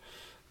know.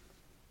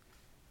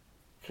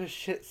 Cause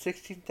shit,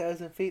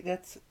 16,000 feet.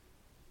 That's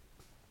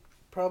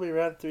probably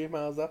around 3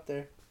 miles up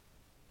there.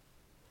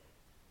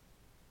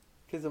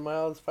 Cause a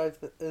mile is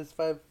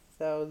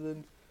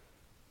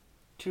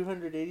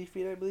 5,280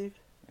 feet, I believe.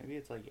 Maybe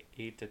it's like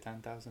 8 to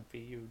 10,000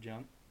 feet you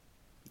jump.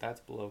 That's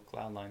below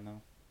cloud line,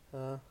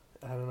 though.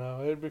 I don't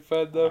know. It'd be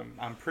fun though.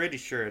 I'm pretty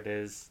sure it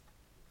is.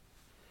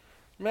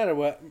 No matter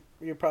what,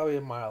 you're probably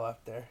a mile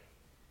up there.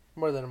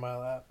 More than a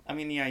mile up. I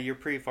mean, yeah, you're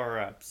pretty far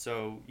up.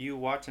 So you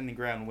watching the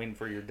ground waiting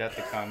for your death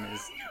to come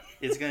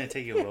is gonna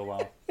take you a little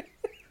while.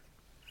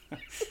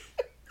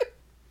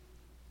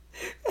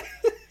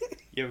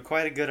 You have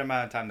quite a good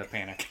amount of time to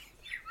panic.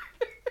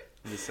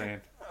 I'm just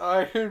saying.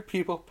 I heard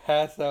people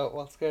pass out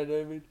while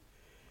skydiving.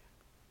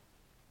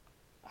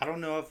 I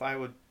don't know if I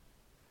would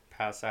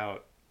pass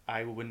out.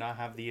 I would not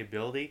have the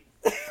ability.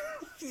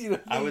 You know,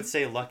 I would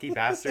say lucky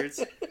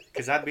bastards,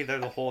 because I'd be there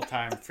the whole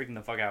time freaking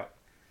the fuck out.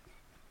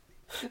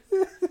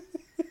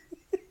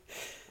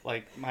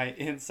 Like, my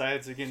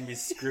insides are going to be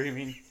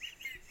screaming.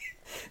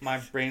 My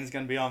brain's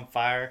going to be on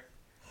fire.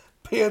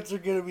 pants are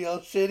gonna be all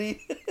shitty.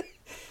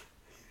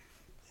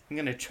 I'm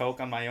going to choke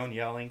on my own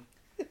yelling.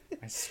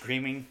 My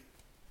screaming.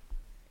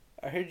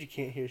 I heard you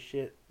can't hear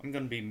shit. I'm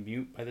going to be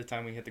mute by the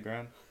time we hit the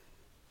ground.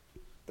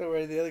 Don't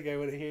worry, the other guy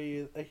wouldn't hear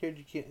you. I heard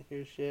you can't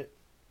hear shit.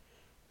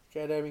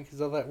 Skydiving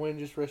because all that wind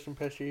just rushing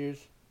past your ears.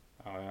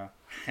 Oh, yeah.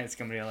 It's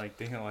going to be like,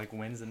 like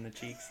winds in the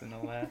cheeks and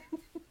all that.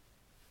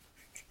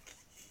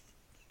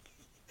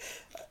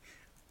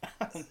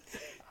 I'll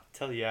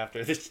tell you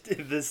after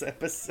this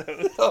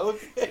episode.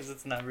 Okay. Because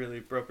it's not really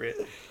appropriate.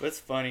 But it's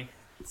funny.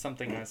 It's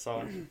something I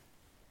saw.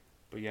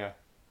 But yeah,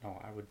 no,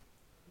 I would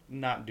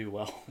not do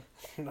well.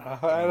 No, I I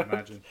can don't.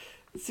 imagine.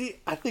 See,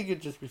 I think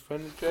it'd just be fun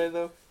to try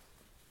though.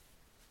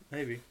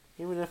 Maybe.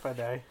 Even if I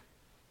die.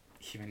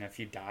 Even if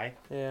you die.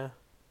 Yeah.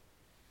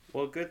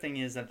 Well, good thing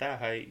is at that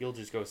height, you'll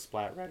just go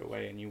splat right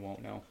away and you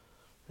won't know.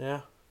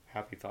 Yeah.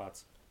 Happy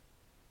thoughts.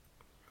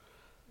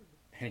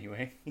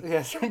 Anyway.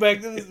 Yeah, so back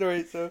to the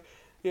story. So,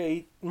 yeah,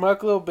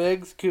 Mucklow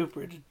begs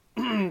Cooper to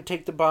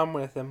take the bomb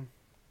with him.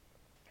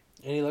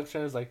 And he looks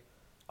around and is like,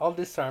 I'll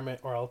disarm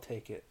it or I'll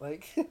take it.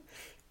 Like,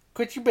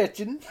 quit your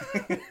bitching.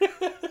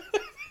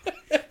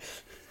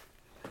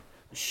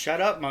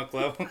 Shut up,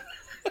 Mucklow.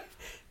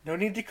 No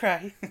need to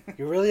cry.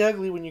 You're really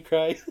ugly when you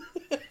cry.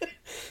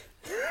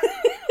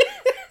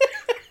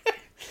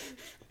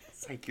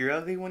 It's like, you're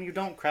ugly when you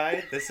don't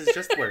cry. This is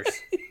just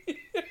worse.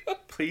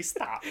 Please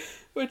stop.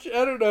 Which,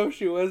 I don't know if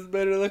she was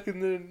better looking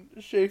than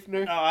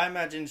Schaffner. No, I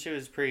imagine she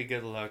was pretty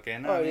good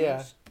looking. Oh,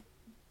 yeah.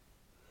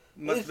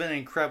 Must have been an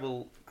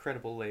incredible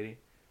lady.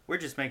 We're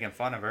just making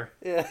fun of her.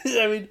 Yeah,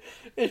 I mean,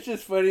 it's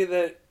just funny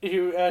that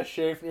you asked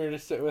Schaffner to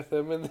sit with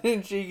him, and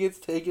then she gets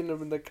taken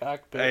him in the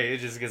cockpit. Hey, it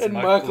just gets and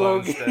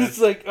Mucklow Mucklow is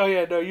like, oh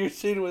yeah, no, you're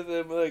sitting with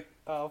him. Like,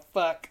 oh,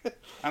 fuck.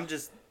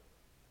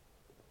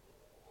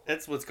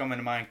 That's what's coming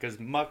to mind, because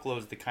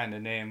Mucklow's the kind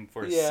of name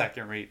for a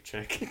second-rate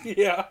chick.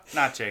 Yeah.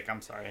 Not chick,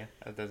 I'm sorry.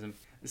 That doesn't...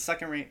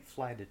 Second-rate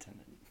flight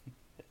attendant.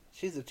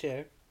 She's a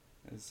chick.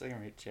 A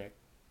second-rate chick.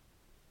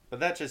 But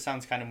that just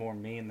sounds kind of more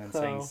mean than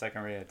saying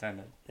second-rate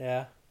attendant.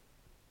 Yeah.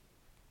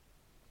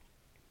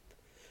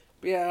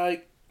 But yeah,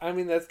 I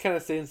mean, that's kind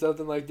of saying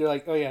something like, they're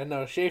like, oh yeah,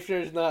 no,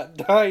 Schaffner's not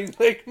dying.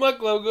 Like,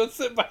 Mucklow, go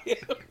sit by him.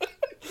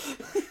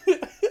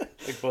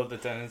 Like, both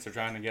attendants are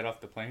trying to get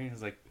off the plane.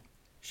 He's like,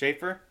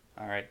 Schaefer?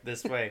 All right,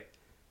 this way.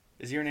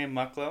 Is your name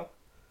Mucklow?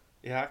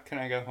 Yeah, can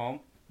I go home?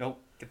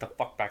 Nope, get the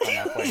fuck back on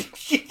that plane.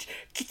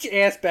 Get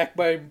your ass back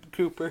by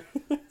Cooper.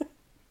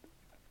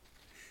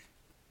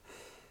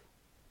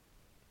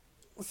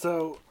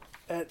 So,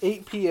 at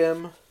 8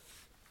 p.m.,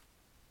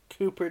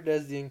 Cooper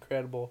does the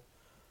incredible.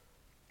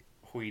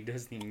 Oh, he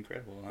does the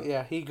incredible, huh?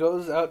 Yeah, he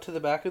goes out to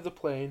the back of the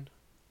plane.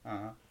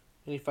 Uh-huh.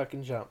 And he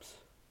fucking jumps.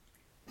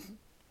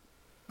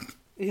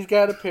 He's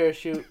got a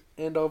parachute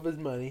and all of his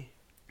money.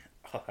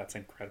 Oh, that's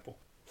incredible.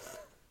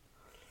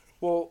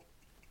 Well,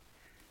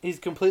 he's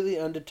completely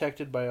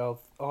undetected by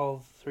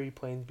all three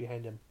planes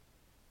behind him.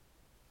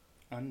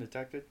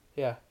 Undetected?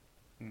 Yeah.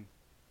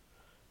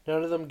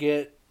 None of them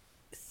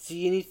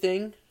see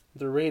anything.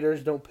 The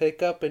radars don't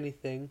pick up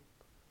anything.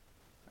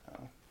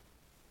 Oh.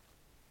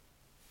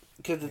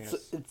 Because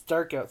it's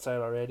dark outside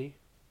already.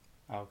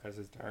 Oh, because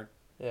it's dark?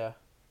 Yeah.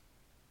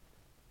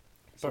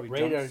 So but he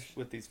radars... jumps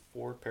with these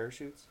 4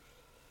 parachutes?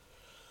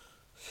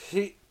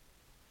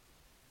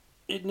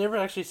 It never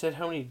actually said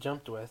how many he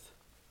jumped with.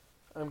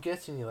 I'm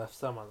guessing he left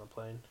some on the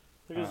plane.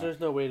 Because there's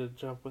no way to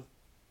jump with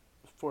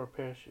 4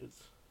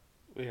 parachutes.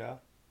 Yeah.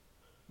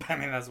 I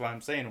mean, that's what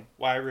I'm saying.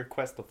 Why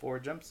request the 4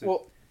 jumpsuits?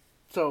 Well,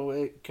 so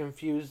it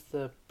confused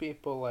the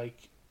people,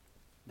 like,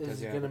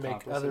 is he going to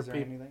make other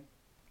people...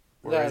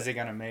 Or is he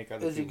going to make other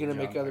people jump? Is he going to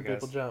make other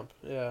people jump?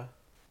 Yeah.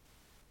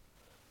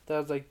 That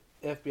was, like,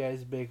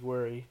 FBI's big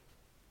worry.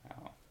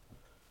 Oh.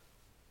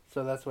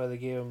 So that's why they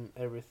gave him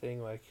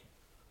everything, like...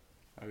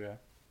 Okay.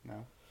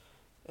 No.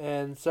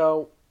 And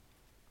so,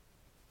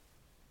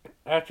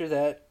 after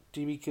that,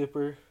 D.B.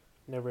 Cooper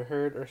never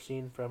heard or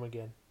seen from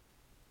again.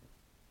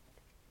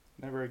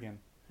 Never again.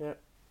 Yep.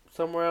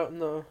 Somewhere out in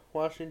the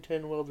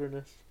Washington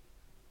wilderness.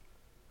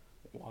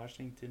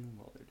 Washington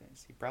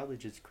wilderness. He probably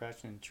just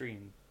crashed in a tree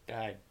and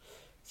died.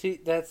 See,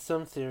 that's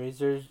some theories.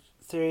 There's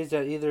theories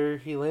that either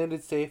he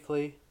landed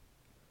safely,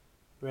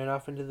 ran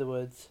off into the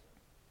woods.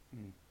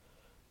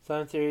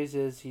 Some theories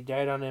is he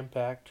died on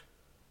impact.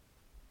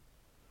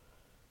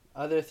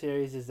 Other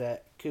theories is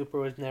that Cooper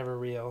was never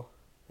real,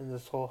 and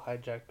this whole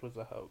hijack was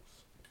a hoax.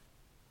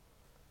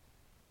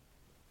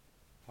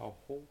 A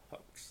whole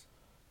hoax.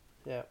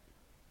 Yeah.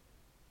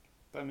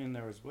 I mean,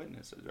 there was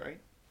witnesses, right?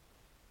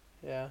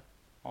 Yeah.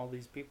 All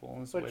these people,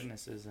 as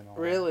witnesses and all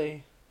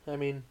really, that. I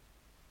mean...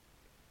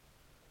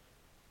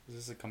 Is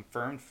this a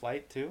confirmed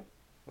flight, too?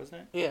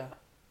 Wasn't it? Yeah.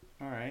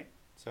 Alright,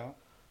 so?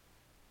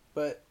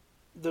 But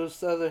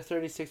those other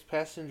 36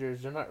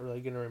 passengers, they're not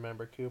really going to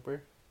remember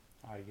Cooper.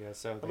 I guess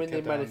so. I mean,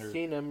 they might have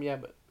seen him, yeah,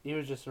 but he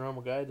was just a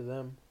normal guy to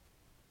them.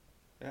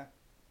 Yeah.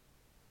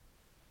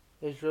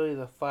 It's really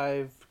the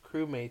 5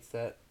 crewmates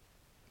that...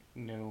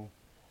 knew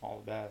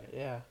all about it.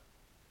 Yeah.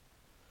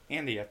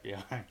 And the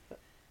FBI.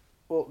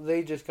 Well,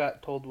 they just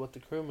got told what the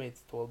crewmates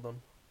told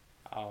them.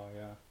 Oh,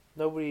 yeah.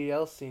 Nobody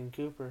else seen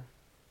Cooper.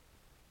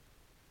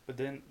 But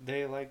didn't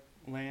they, like,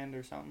 land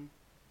or something?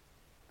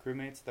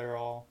 Crewmates, they're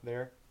all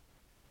there?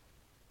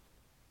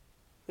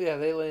 Yeah,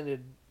 they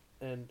landed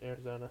in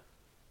Arizona.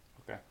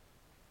 Okay.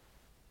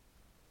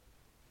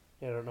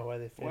 Yeah, I don't know why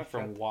they finished went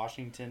from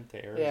Washington to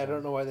Arizona. Yeah, I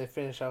don't know why they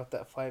finished out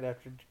that flight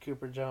after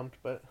Cooper jumped,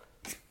 but...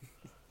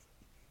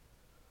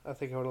 I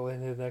think I would have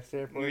landed at the next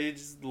airport. Or you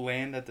just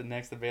land at the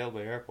next available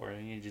airport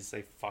and you just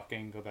say,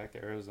 fucking go back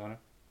to Arizona.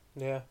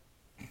 Yeah.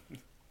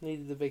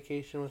 Needed the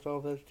vacation with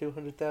all those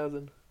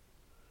 $200,000.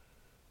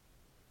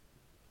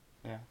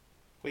 Yeah.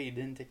 Wait, you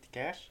didn't take the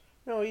cash?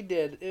 No, he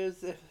did. It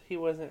was if he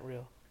wasn't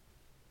real.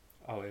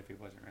 Oh, if he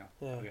wasn't real.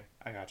 Yeah. Okay,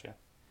 I gotcha.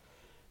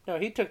 No,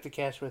 he took the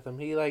cash with him.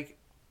 He, like...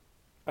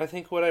 I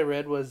think what I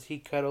read was he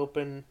cut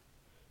open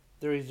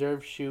the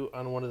reserve chute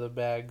on one of the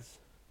bags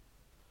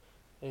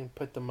and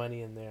put the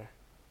money in there.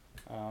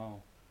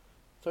 Oh.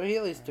 So he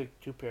at least took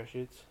 2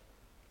 parachutes.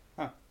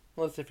 Huh.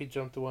 Unless if he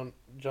jumped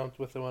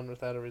with the one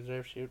without a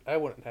reserve chute. I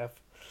wouldn't have.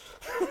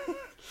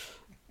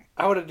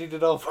 I would have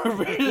needed all 4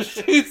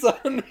 parachutes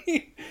on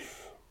me.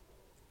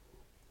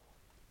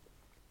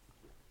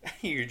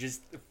 You're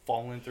just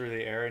falling through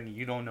the air and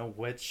you don't know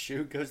which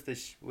chute goes to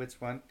which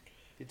one.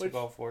 You took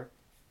all 4.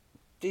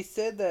 They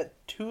said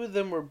that 2 of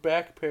them were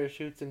back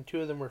parachutes and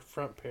 2 of them were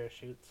front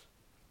parachutes.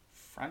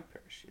 Front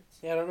parachutes.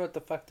 Yeah, I don't know what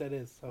the fuck that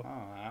is. So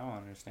Oh, I don't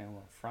understand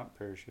what a front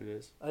parachute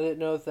is. I didn't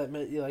know if that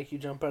meant you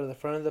jump out of the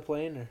front of the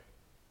plane or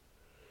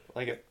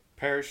Like it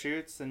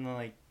parachutes and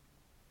like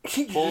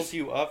you pulls just,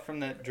 you up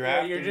from the yeah,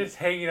 draft. you're and just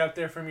hanging up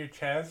there from your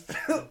chest,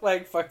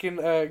 like fucking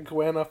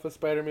Gwen off of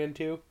Spider-Man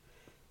 2.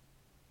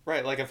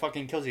 right, like it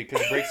fucking kills you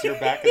because it breaks your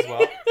back as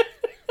well.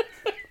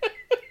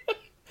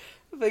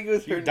 I think it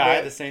was You her die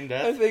neck. the same I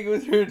death. think it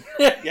was her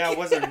neck. Yeah, it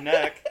was her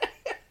neck.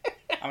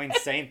 I mean,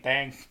 same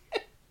thing.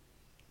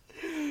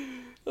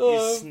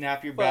 Oh, You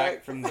snap your fuck.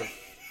 back from the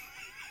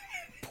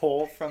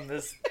pull from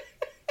this.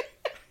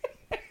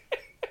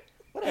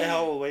 What a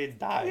hell of a way to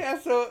die. Yeah,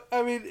 so,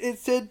 I mean, it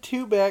said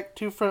 2 back,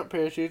 2 front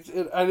parachutes,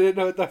 and I didn't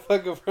know what the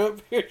fuck a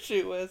front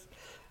parachute was.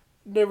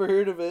 Never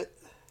heard of it.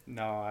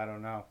 No, I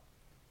don't know.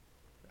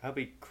 That'd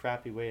be a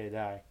crappy way to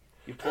die.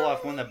 You pull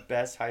off one of the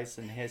best heists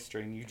in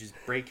history and you just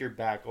break your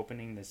back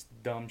opening this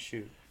dumb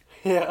chute.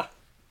 Yeah.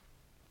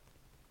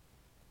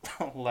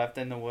 Left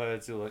in the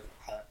woods, you look.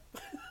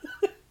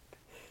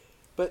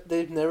 But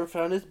they've never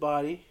found his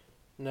body,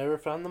 never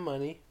found the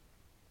money.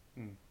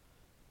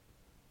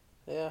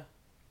 Yeah.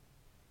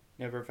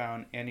 Never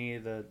found any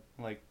of the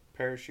like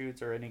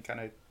parachutes or any kind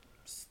of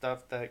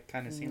stuff that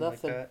kind of seemed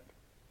Nothing. like that.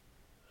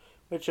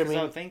 Which, I Because I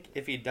mean, would think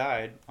if he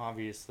died,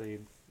 obviously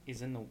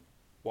he's in the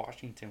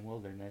Washington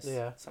wilderness.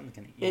 Yeah. Something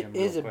can eat it him.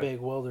 is real a quick. big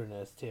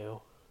wilderness,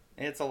 too.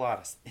 It's a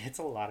lot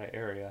of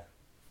area.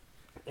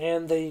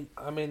 And they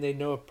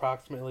know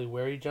approximately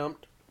where he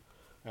jumped.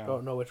 Yeah.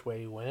 Don't know which way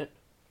he went.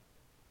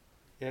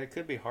 Yeah, it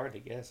could be hard to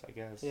guess. I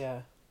guess.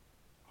 Yeah.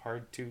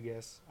 Hard to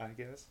guess. I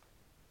guess.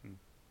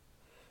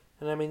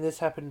 And I mean, this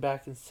happened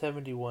back in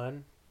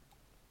 1971.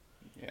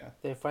 Yeah.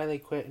 They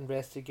finally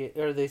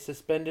they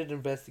suspended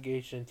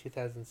investigation in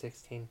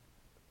 2016.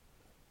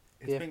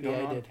 It's The been FBI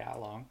going on did. that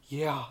long.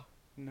 Yeah.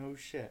 No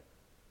shit.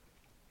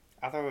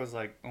 I thought it was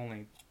like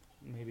only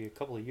maybe a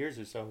couple of years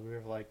or so. We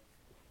were like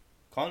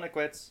calling it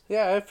quits.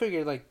 Yeah, I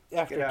figured like Get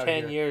after out of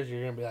 10 here. years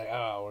you're going to be like,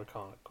 oh, we're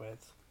calling it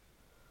quits.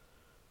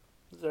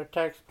 This is our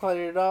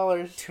taxpayer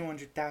dollars.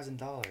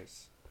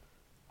 $200,000,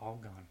 all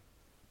gone.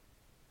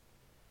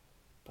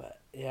 But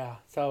yeah,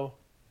 so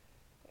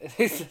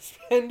they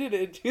suspended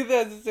it in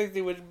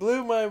 2016, which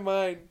blew my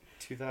mind.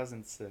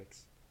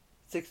 2006,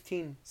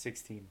 16.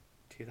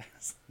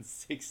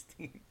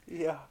 2016.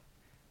 Yeah.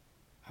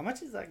 How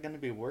much is that going to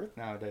be worth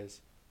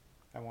nowadays?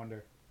 I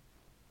wonder.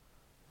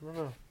 I don't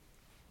know.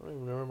 I don't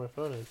even know where my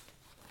phone is.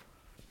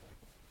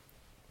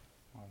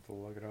 I'll have to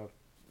look it up.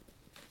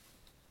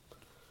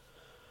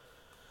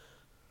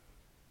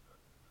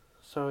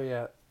 So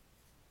yeah.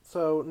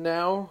 So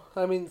now,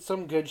 I mean,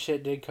 some good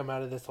shit did come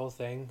out of this whole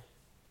thing.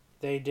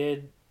 They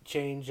did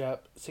change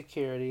up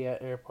security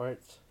at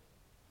airports.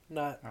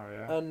 Not Oh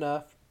yeah.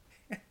 enough.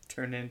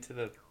 Turn into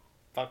the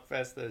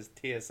fuckfest that is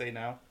TSA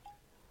now.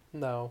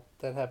 No,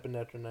 that happened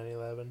after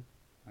 9/11.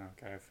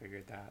 Okay, I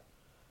figured that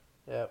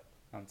Yep.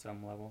 on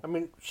some level. I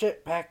mean,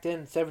 shit, back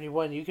then,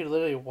 1971, you could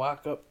literally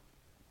walk up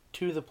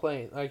to the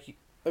plane. Like,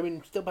 I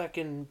mean, still back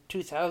in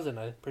 2000,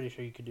 I'm pretty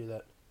sure you could do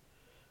that.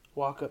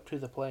 Walk up to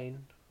the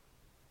plane.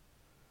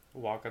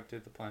 Walk up to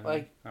the plane.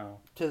 Like- oh,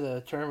 To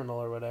the terminal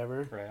or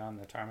whatever. right on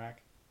the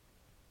tarmac.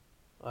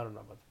 I don't know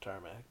about the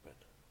tarmac, but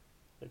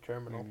the What do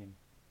terminal. you mean?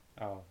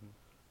 Oh,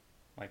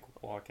 like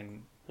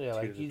walking. Yeah, to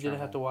like the you didn't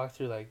have to terminal. walk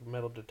through like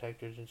metal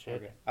detectors and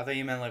shit. Okay, I thought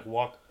you meant like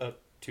walk up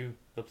to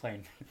the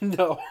plane.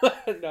 No,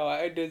 no,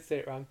 I did say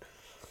it wrong.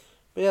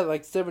 But yeah,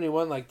 like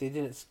 1971, like they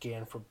didn't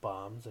scan for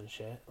bombs and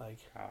shit. Like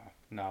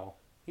No,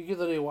 you could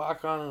literally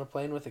walk on a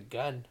plane with a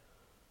gun.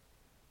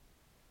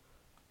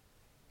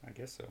 I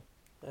guess so.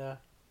 Yeah,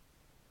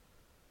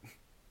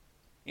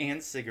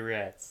 And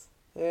cigarettes.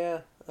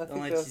 yeah, I Don't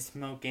think let you that's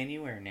smoke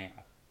anywhere now.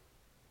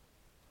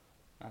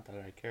 Not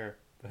that I care,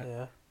 but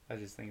yeah. I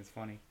just think it's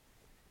funny.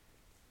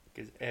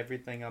 Because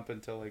everything up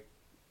until like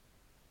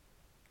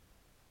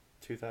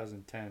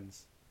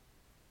 2010s,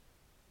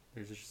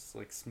 there's just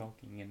like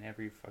smoking in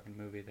every fucking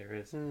movie there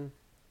is. Hmm.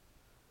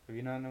 Have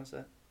you not noticed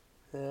that?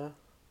 Yeah,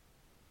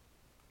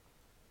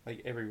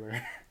 Like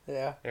everywhere.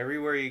 yeah.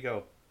 Everywhere you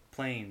go.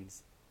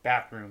 Planes,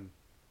 bathroom,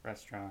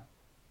 restaurant,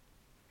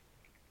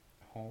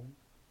 home.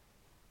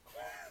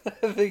 I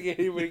think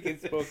anybody can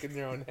smoke in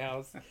their own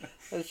house.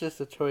 That's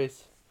just a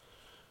choice.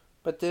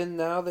 But then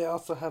now they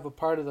also have a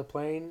part of the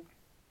plane.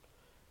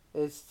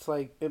 It's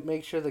like it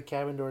makes sure the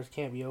cabin doors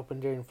can't be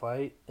opened during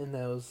flight, and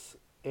those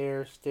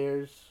air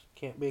stairs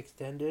can't be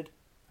extended.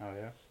 Oh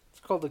yeah? It's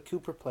called the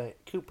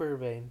Cooper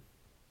vein.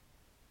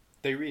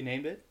 They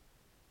renamed it?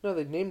 No,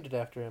 they named it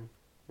after him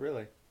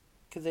Really?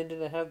 because they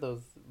didn't have those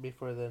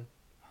before then.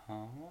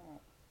 Oh.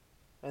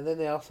 And then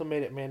they also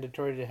made it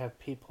mandatory to have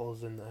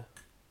peepholes in the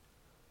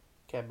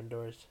cabin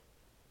doors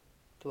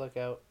to look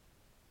out.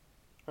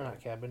 Or not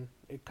cabin,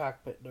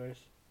 cockpit doors.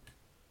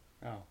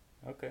 Oh,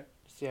 okay.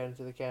 To see out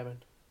into the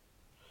cabin.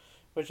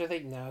 Which I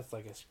think now it's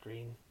like a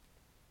screen.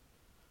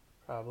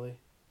 Probably.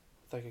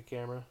 It's like a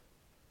camera.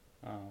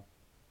 Oh.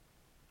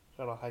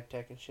 Got all high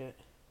tech and shit.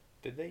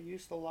 Did they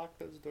used to lock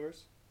those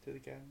doors to the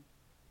cabin?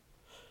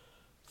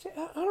 See,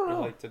 I don't Or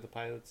know. like to the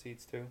pilot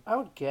seats too? I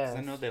would guess. 'Cause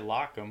I know they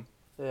lock them,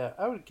 Yeah,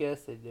 I would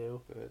guess they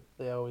do. but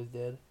They always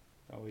did.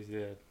 always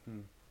did.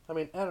 I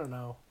mean, I don't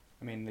know.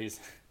 I mean, these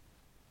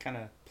kind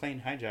of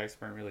plane hijacks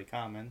weren't really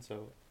common,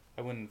 so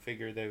I wouldn't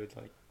figure they would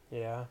like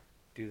Yeah.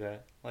 do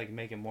that. Like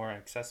make it more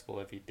accessible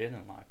if you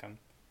didn't lock them.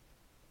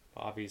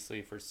 But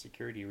obviously, for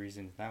security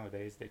reasons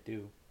nowadays, they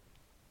do.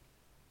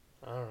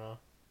 I don't know.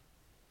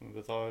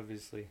 With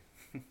obviously,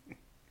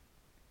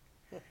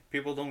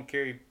 people don't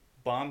carry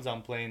bombs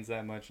on planes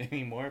that much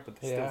anymore, but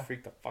they still Yeah.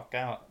 freak the fuck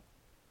out.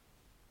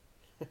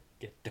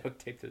 Get duct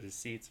taped to the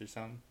seats or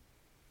something.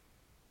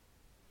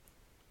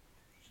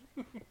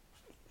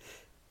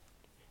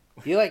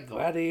 You like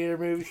gladiator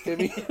movies,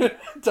 Timmy?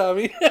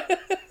 Tommy? I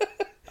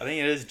think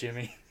it is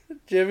Jimmy.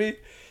 Jimmy?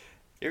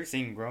 You ever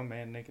seen grown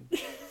man naked? Do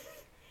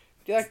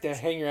you like to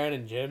hang around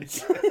in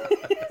gyms?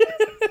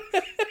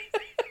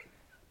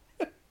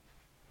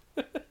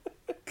 God,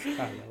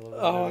 I love that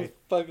Oh, I movie.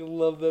 fucking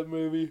love that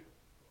movie.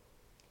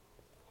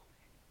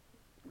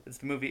 It's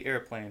the movie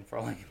Airplane for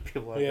all you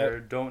people out Yeah. there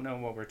who don't know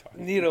what we're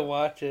talking Need to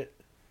watch it.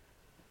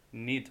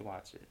 Need to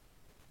watch it.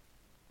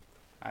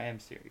 I am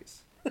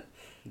serious.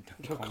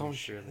 Don't call me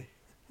Shirley.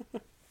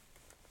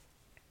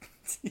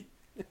 We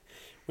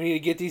need to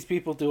get these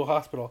people to a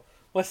hospital.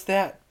 What's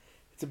that?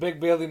 It's a big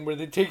building where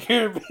they take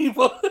care of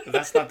people.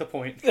 That's not the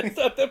point. That's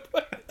not the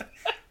point.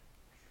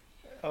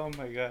 Oh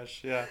my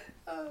gosh, yeah.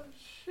 Oh,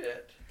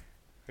 shit.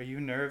 Are you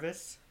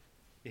nervous?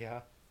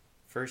 Yeah.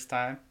 First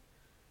time?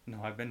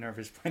 No, I've been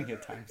nervous plenty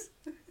of times.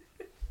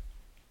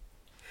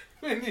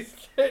 When you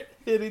start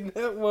hitting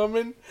that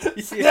woman,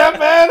 snap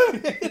out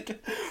of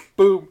it.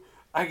 Boom.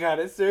 I got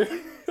it, sir.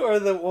 Or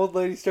the old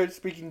lady starts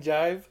speaking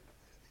jive.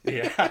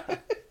 Yeah.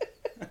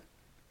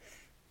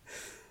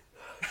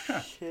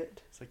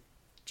 Shit. It's like,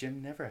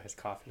 Jim never has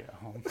coffee at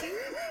home.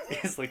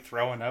 He's like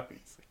throwing up.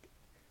 He's like,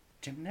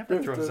 Jim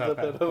never throws up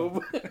at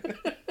home.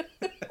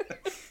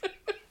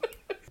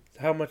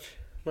 How much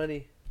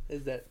money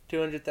is that?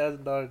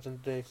 $200,000 in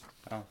today.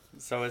 Oh,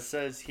 so it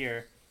says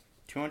here,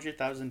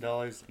 $200,000 in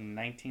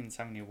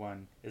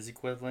 1971 is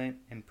equivalent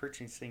in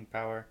purchasing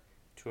power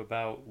to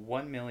about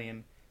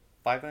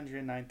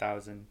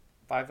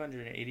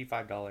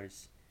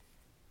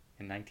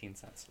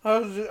 $1,509,585.19. I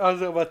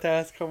was about to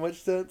ask how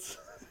much cents.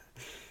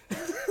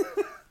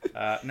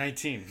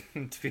 19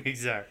 to be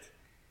exact.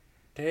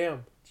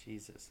 Damn.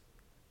 Jesus.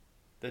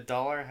 The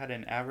dollar had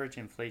an average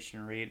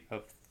inflation rate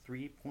of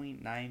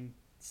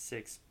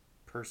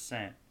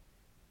 3.96%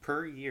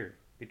 per year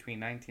between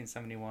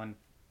 1971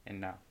 and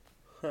now.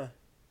 Huh.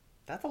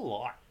 That's a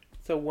lot.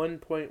 So 1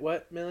 point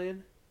what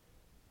million?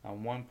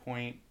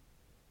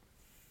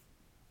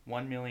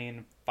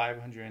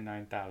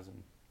 1,509,000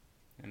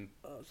 and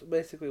Oh, so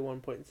basically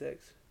 1.6.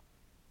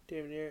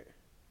 Damn near.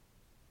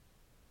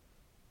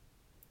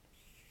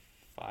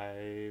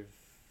 9.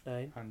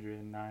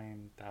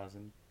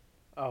 509,000.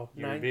 Oh,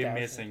 You're 9,000.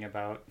 missing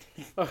about.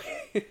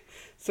 Okay.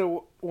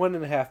 So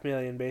 1.5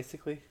 million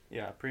basically.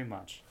 Yeah, pretty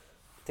much.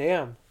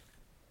 Damn.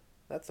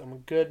 That's some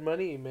good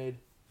money you made.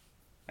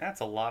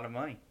 That's a lot of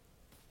money.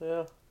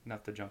 Yeah.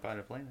 Enough to jump out of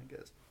a plane, I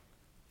guess.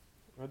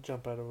 I'd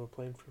jump out of a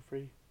plane for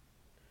free.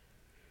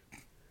 As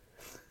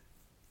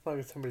long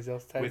as somebody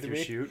else tied With to your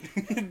me. chute?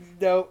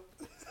 No.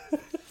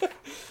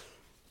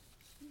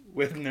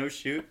 With no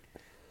chute?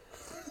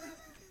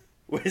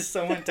 With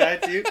someone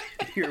tied to you?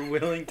 You're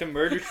willing to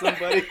murder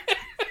somebody?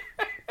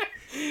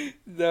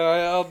 No,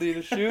 I'll need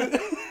a shoot.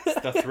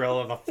 It's the thrill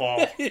of the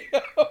fall.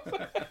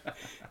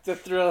 It's a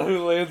thrill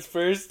who lands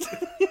first.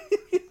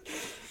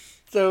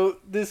 So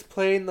this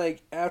plane,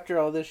 like, after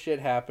all this shit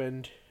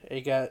happened,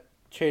 it got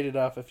traded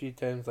off a few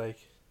times, like,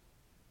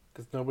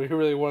 because nobody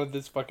really wanted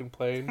this fucking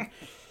plane.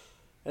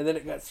 And then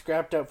it got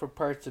scrapped out for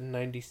parts in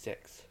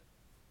 96.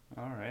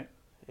 Alright.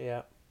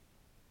 Yeah.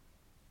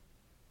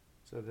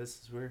 So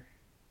this is where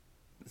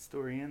the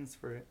story ends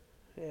for it.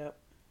 Yeah.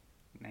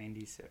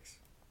 96.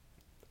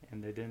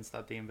 And they didn't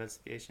stop the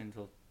investigation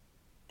until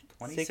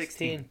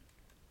 2016.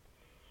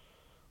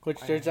 Which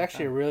Quite a there's long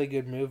actually a time. really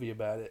good movie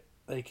about it.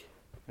 Like,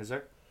 Is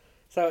there?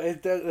 so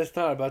it's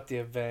not about the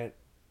event.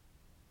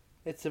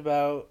 It's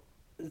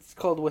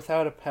called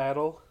Without a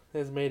Paddle. It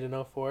was made in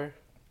 04.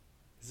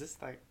 Is this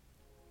like...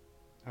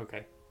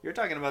 Okay. You're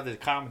talking about this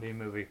comedy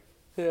movie.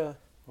 Yeah.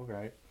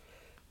 Alright.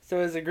 So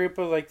it's a group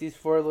of like these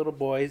 4 little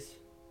boys.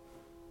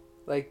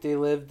 Like they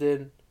lived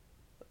in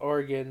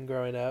Oregon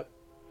growing up,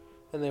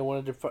 and they were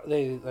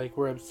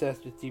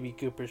obsessed with D.B.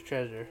 Cooper's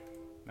treasure.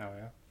 Oh,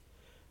 yeah?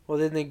 Well,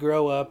 then they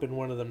grow up and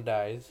one of them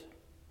dies.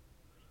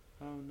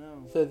 Oh,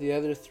 no. So the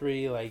other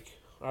 3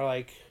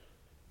 are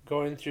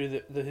going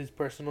through his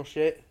personal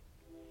shit,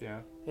 Yeah.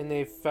 and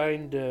they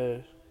find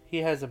he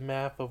has a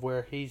map of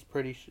where he's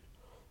pretty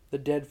the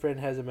dead friend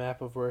has a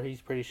map of where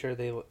he's pretty sure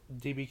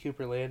D.B.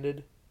 Cooper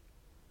landed.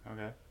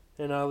 Okay.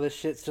 And all this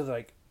shit, so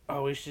like,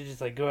 oh, we should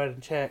just like go out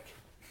and check.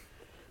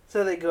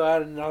 So they go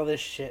out and all this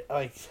shit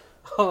happens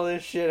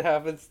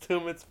to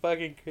him. It's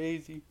fucking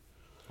crazy.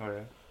 Oh,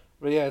 yeah?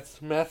 But yeah,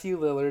 it's Matthew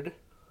Lillard,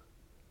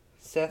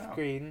 Seth Oh.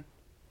 Green,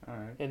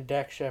 Alright. and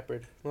Dak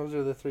Shepard. Those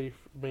are the 3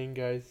 main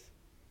guys.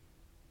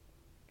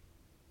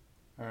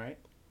 All right.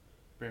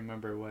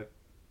 Remember what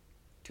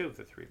 2 of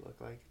the 3 look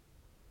like.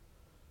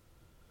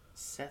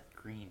 Seth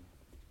Green.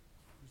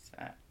 Who's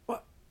that?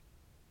 What?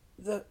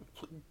 The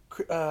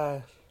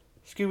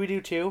Scooby-Doo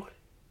 2?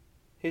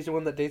 He's the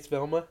one that dates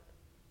Velma.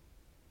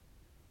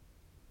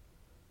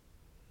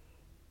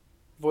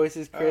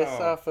 Voices Chris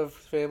off of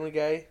Family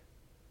Guy.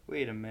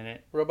 Wait a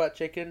minute. Robot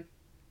Chicken.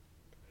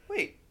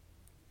 Wait.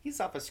 He's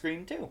off of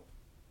Scream 2.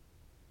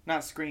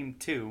 Not Scream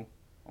 2.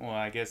 Well,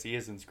 I guess he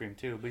is in Scream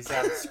 2, but he's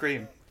out of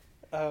Scream.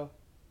 Oh.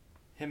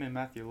 Him and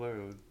Matthew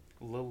Lillard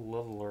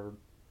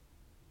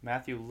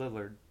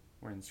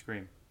were in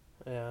Scream.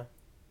 Yeah.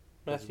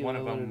 Matthew one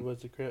of Lillard them-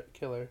 was the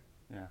killer.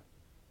 Yeah.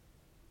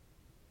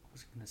 I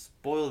was going to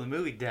spoil the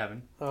movie,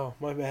 Devin. Oh,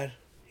 my bad.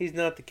 He's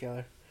not the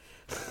killer.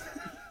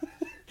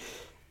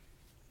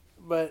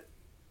 But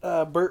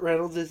Burt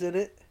Reynolds is in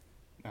it.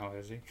 Oh,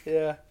 is he?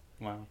 Yeah.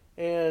 Wow.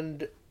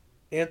 And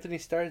Anthony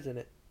Starr's in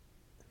it.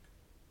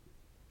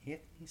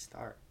 Anthony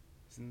Starr.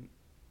 Isn't...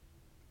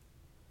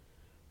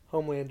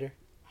 Homelander.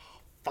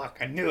 Fuck,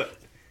 I knew it.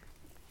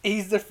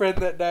 He's the friend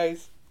that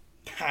dies.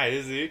 Hi,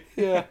 is he?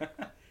 Yeah.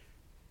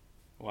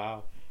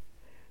 Wow.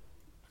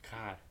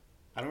 God.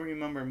 I don't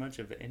remember much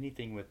of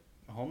anything with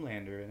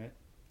Homelander in it.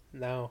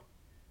 No.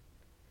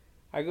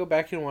 I go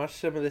back and watch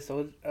some of this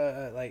old,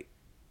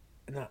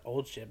 not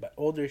old shit, but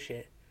older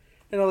shit.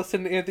 And all of a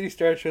sudden Anthony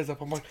Starr shows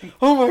up. I'm like,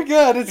 oh my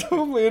god, it's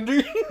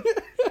Homelander.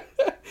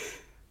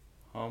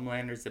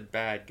 Homelander's a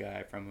bad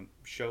guy from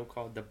a show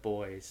called The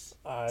Boys.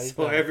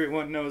 So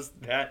everyone knows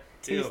that,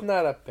 too. He's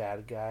not a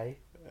bad guy.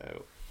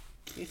 Oh.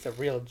 He's a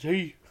real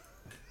G.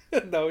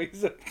 No,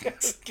 he's a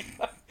bad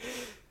guy.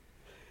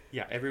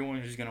 Yeah, everyone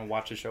is going to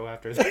watch the show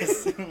after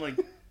this and, like,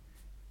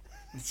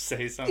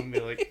 say something, be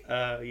like,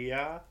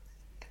 yeah?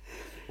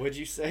 What'd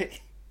you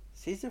say?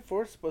 Season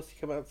 4 is supposed to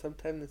come out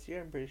sometime this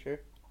year, I'm pretty sure.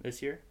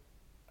 This year?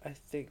 I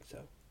think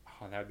so.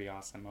 Oh, that'd be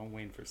awesome. I'm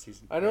waiting for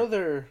season 4. I know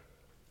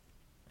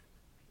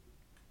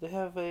they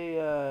have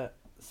a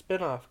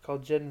spin-off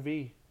called Gen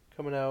V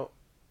coming out.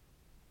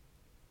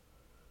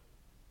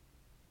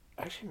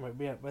 Actually, it might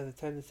be out by the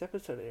time this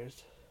episode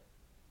airs.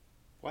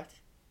 What?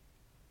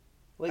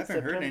 Late I haven't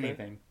September. heard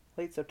anything.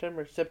 Late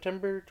September.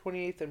 September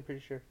 28th, I'm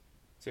pretty sure.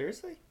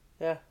 Seriously?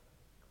 Yeah.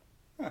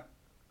 Huh.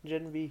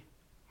 Gen V.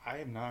 I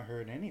have not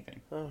heard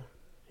anything. Oh,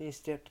 you need to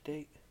stay up to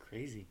date.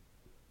 Crazy.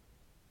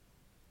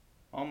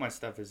 All my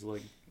stuff is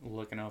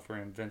looking out for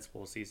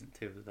Invincible season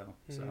 2, though.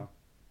 Mm-hmm. So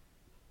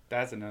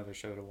that's another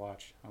show to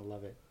watch. I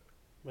love it.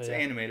 But It's yeah.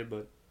 animated,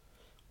 but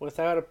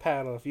Without a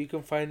Paddle. If you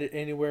can find it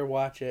anywhere,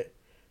 watch it.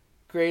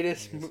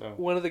 Greatest, I guess so.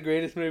 one of the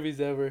greatest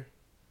movies ever.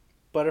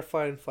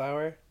 Butterfly and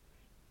Flower.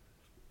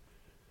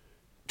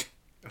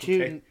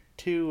 okay.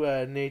 Two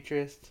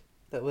naturists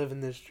that live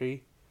in this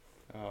tree.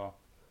 Oh,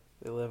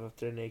 They live up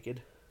there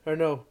naked. Or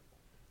no,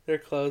 they're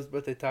clothed,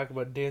 but they talk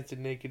about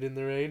dancing naked in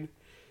the rain.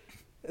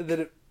 And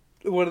then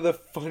one of the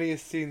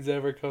funniest scenes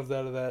ever comes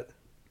out of that.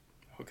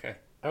 okay.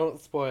 I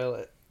won't spoil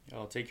it.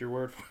 I'll take your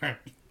word for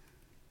it.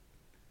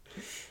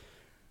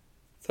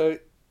 So,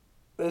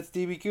 that's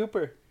D.B.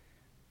 Cooper.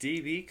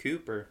 D.B.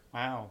 Cooper.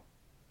 Wow.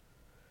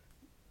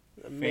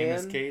 The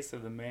Famous man, case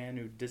of the man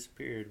who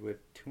disappeared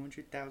with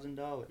 $200,000.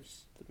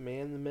 the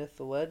man, the myth,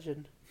 the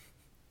legend.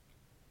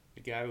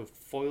 The guy who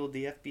foiled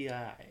the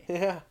FBI.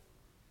 Yeah.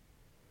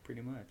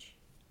 Pretty much.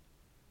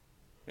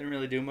 They didn't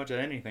really do much of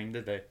anything,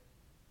 did they?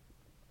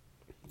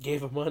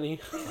 Gave him money.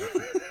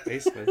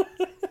 Basically.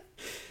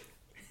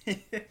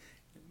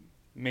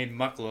 Made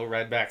Mucklow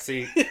ride back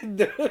seat.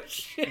 No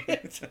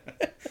shit.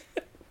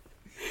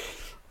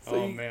 So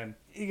oh, you, man.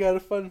 You got a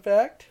fun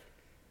fact?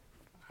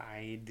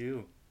 I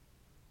do.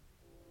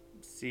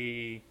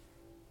 See.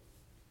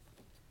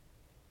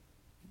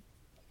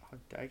 Oh,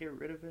 did I get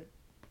rid of it?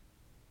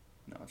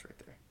 No, it's right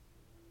there.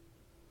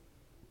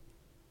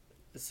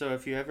 So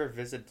if you ever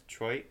visit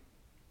Detroit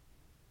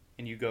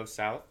and you go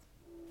south,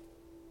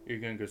 you're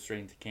going to go straight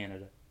into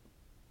Canada.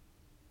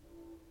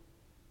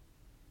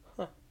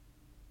 Huh.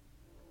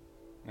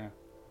 Yeah.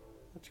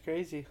 That's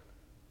crazy.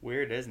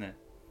 Weird, isn't it?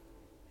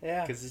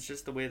 Yeah. Because it's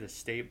just the way the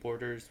state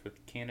borders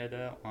with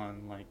Canada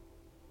on, like,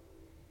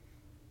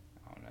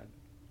 I don't know,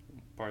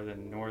 part of the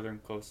northern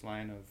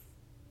coastline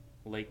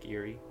of Lake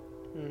Erie.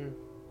 Mm.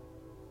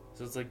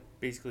 So it's like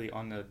basically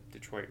on the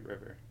Detroit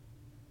River.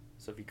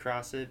 So if you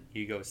cross it,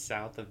 you go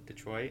south of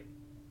Detroit,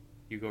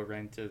 you go right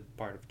into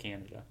part of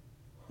Canada.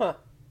 Huh.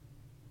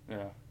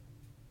 Yeah.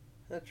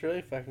 That's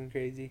really fucking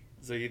crazy.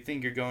 So you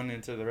think you're going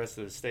into the rest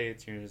of the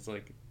states, you're just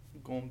like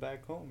going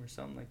back home or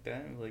something like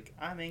that. And you're like,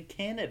 I'm in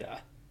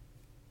Canada.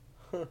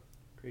 Huh.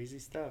 Crazy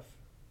stuff.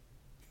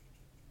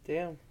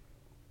 Damn.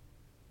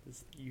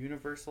 This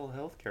universal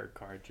healthcare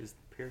card just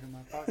appeared in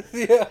my pocket.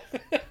 Yeah.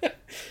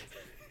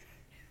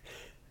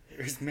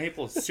 There's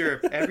maple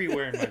syrup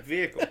everywhere in my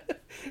vehicle.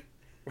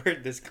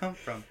 Where'd this come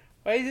from?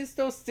 Why is it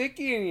still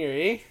sticky in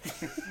here,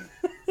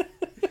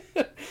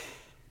 eh?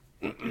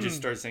 You just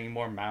start seeing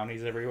more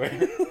Mounties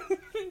everywhere.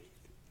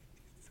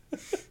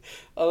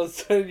 All of a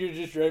sudden you're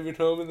just driving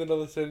home and then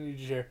all of a sudden you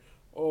just hear,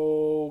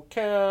 "Oh,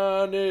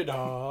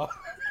 Canada."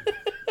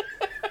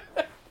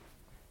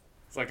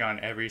 It's like on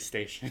every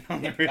station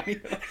on the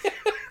radio.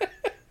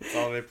 That's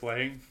all they're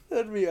playing.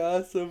 That'd be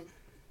awesome.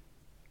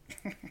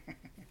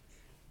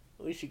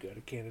 We should go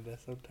to Canada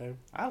sometime.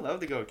 I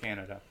love to go to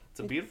Canada. It's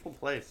a beautiful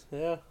place.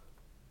 Yeah.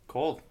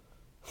 Cold.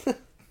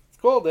 It's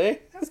cold, eh?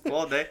 It's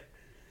cold, eh?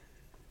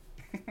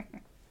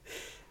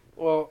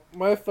 Well,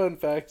 my fun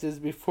fact is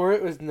before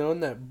it was known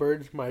that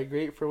birds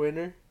migrate for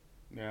winter,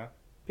 Yeah.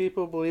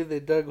 people believe they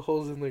dug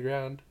holes in the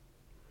ground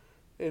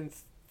and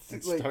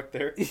It's stuck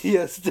there?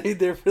 Yeah, stayed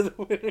there for the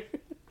winter.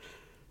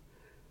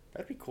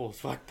 That'd be cool as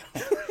fuck,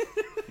 though.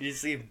 You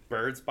see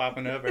birds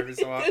popping up every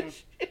so often.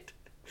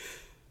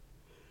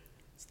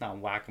 It's not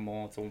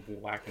whack-a-mole, it's a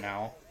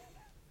whack-an-owl.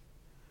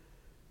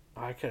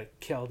 I could have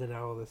killed an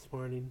owl this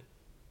morning.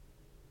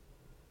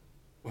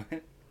 What?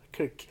 I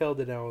could have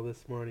killed an owl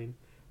this morning.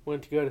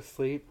 Went to go to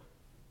sleep.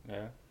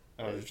 Yeah.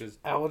 Oh, it's just...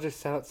 Owl just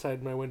sat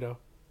outside my window.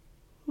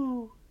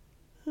 Who?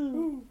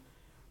 Who?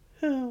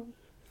 Who?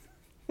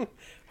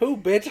 Who,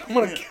 bitch? I'm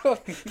gonna kill.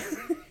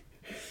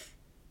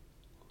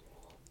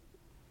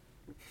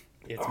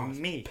 It's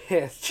me.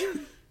 Pissed.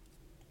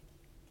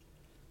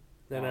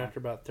 Then Wow. after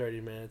about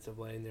 30 minutes of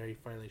laying there, he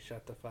finally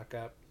shut the fuck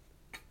up.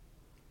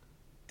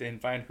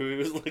 Didn't find who he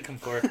was looking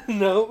for.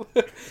 No.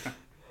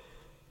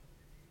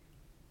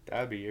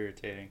 That'd be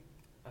irritating.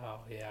 Oh,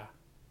 yeah.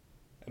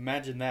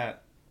 Imagine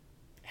that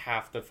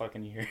half the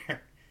fucking year.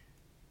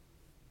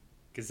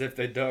 Because if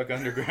they dug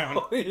underground,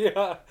 Oh,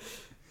 yeah.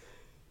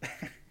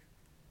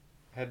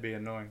 that'd be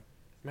annoying.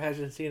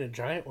 Imagine seeing a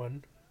giant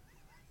one.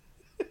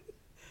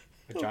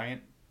 A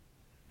giant?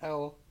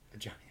 Owl. A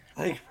giant.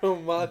 Like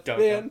from Dug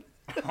Mothman.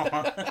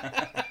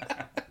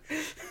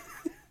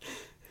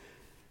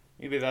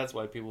 Maybe that's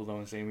why people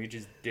don't see him. He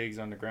just digs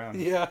underground.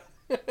 Yeah.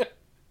 That'd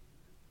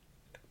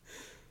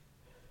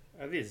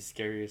be the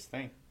scariest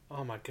thing.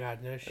 Oh my god,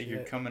 no shit. Like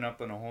you're coming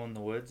up in a hole in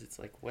the woods. It's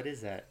like, what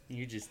is that?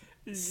 You just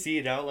see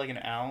it out like an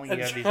owl. You a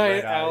have these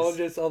giant red owl eyes.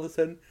 just all of a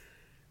sudden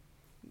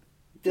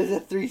does a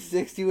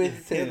 360 with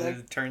his head like,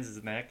 It turns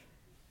his neck.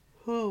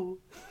 who?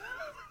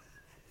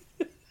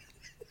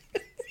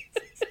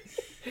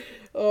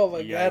 Oh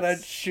my god, I'd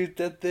Yikes. shoot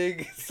that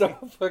thing so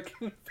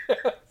fucking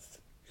fast.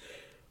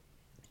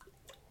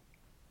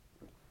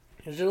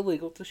 Is it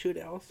illegal to shoot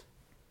owls?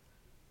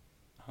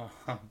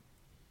 I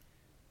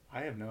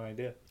have no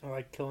idea. I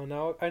like killing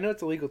owls. I know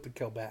it's illegal to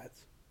kill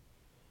bats.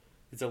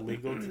 It's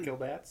illegal to kill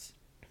bats?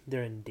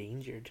 They're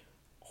endangered.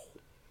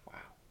 Wow.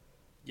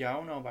 Yeah, I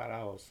don't know about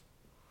owls.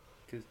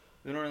 Because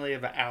we don't really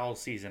have an owl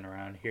season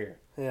around here.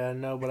 Yeah,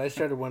 no, but I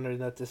started wondering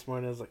that this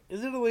morning. I was like,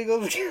 is it illegal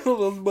to kill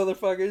those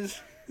motherfuckers?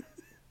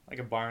 Like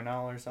a barn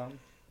owl or something?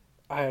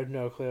 I have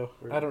no clue.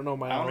 I don't know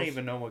my I owls. don't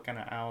even know what kind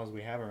of owls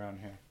we have around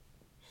here.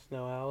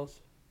 Snow owls.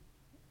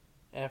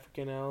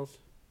 African owls.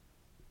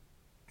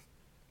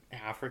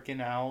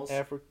 African owls?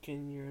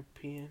 African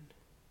European.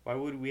 Why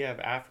would we have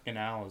African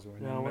owls? We're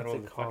in No, the what's middle of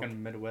it the called?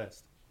 fucking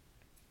Midwest.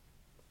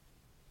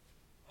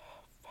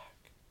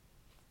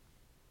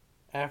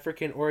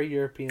 African or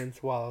European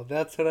swallow.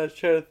 That's what I was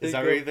trying to think Is that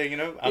of. what you're thinking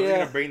of? I was Yeah.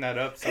 going to bring that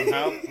up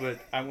somehow, but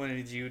I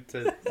wanted you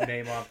to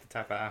name off the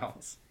type of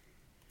owls.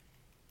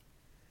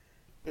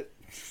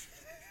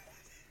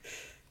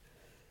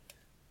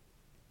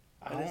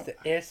 What is the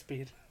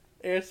airspeed?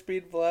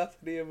 Airspeed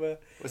velocity of a...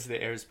 What's the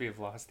airspeed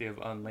velocity of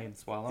unladen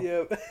swallow?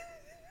 Yep.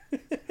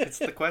 It's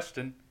the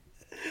question.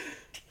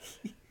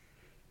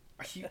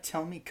 Are you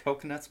telling me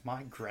coconuts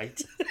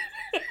migrate?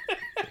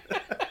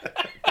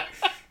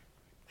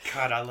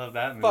 God, I love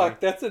that movie. Fuck,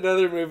 that's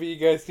another movie you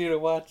guys need to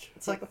watch.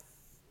 It's like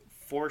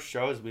 4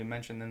 shows we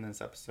mentioned in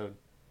this episode.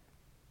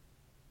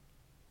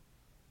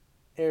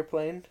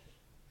 Airplane.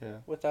 Yeah.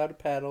 Without a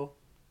Paddle.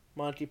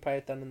 Monty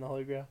Python and the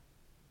Holy Grail.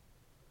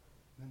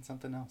 And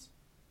something else.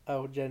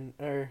 Oh,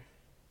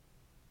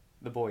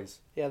 The Boys.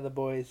 yeah, The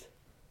Boys.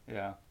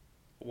 Yeah.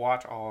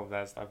 Watch all of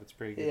that stuff. It's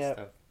pretty good Yep.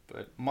 stuff.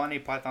 But Monty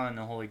Python and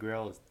the Holy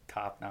Grail is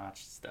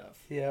top-notch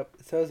stuff. Yep.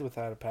 So is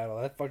Without a Paddle.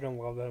 I fucking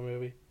love that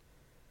movie.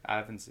 I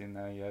haven't seen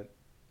that yet.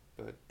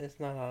 But It's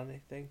not on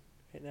anything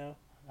right now.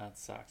 that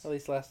sucks. At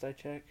least last I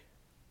checked.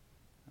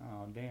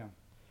 Oh, damn.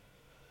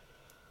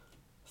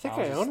 I think I'll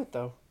I just- own it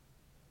though.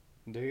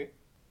 Do you?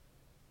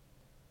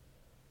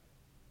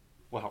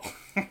 Well.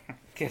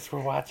 Guess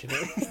we're watching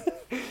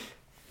it.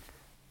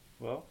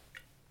 Well.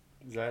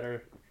 Is that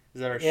our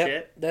Yep,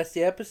 shit? that's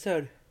the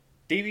episode.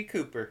 D.B.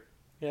 Cooper.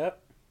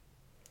 Yep.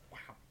 Wow.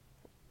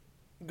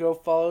 Go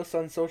follow us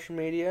on social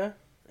media.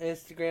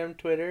 Instagram,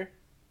 Twitter.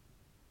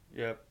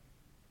 Yep.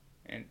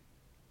 And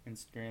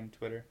Instagram,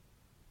 Twitter.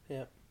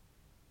 Yep.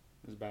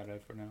 That's about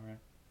it for now, right?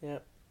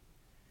 Yep.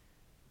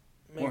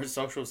 More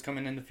socials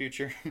coming in the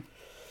future at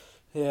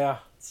Yeah.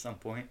 some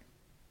point.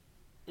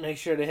 Make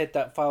sure to hit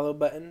that follow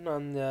button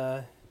on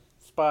the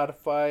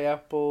Spotify,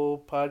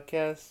 Apple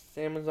Podcasts,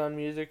 Amazon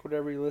Music,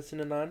 whatever you're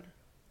listening on.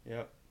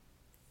 Yep.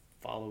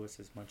 Follow us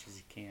as much as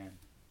you can,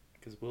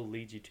 because we'll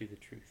lead you to the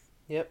truth.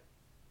 Yep.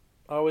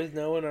 Always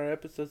know when our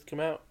episodes come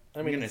out. I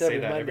mean, I'm going it's to say every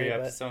that Monday, every but...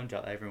 episode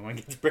until everyone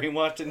gets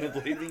brainwashed into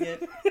believing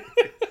it.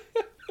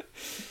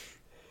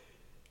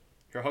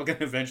 You're all going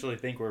to eventually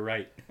think we're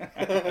right.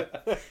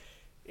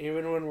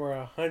 Even when we're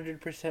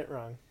 100%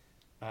 wrong.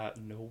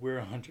 No,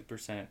 we're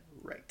 100%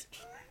 right.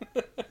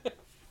 That's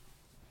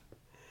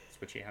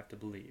what you have to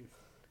believe.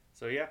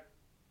 So, yeah.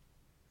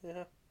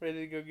 Yeah. Ready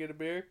to go get a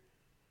beer?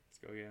 Let's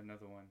go get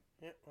another one.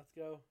 Yep, let's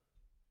go.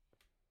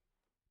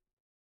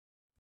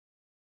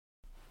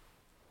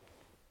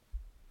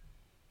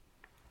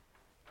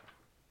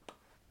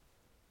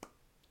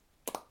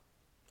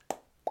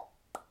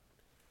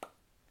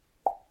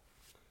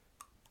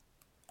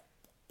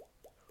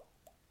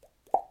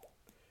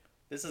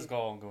 This is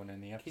all going in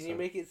the episode. Can you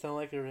make it sound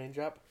like a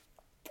raindrop?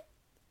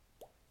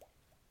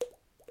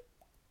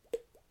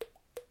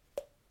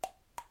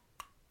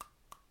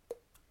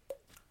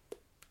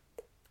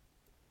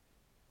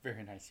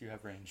 Very nice. You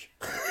have range.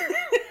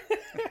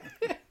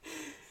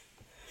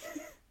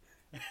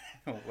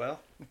 Well.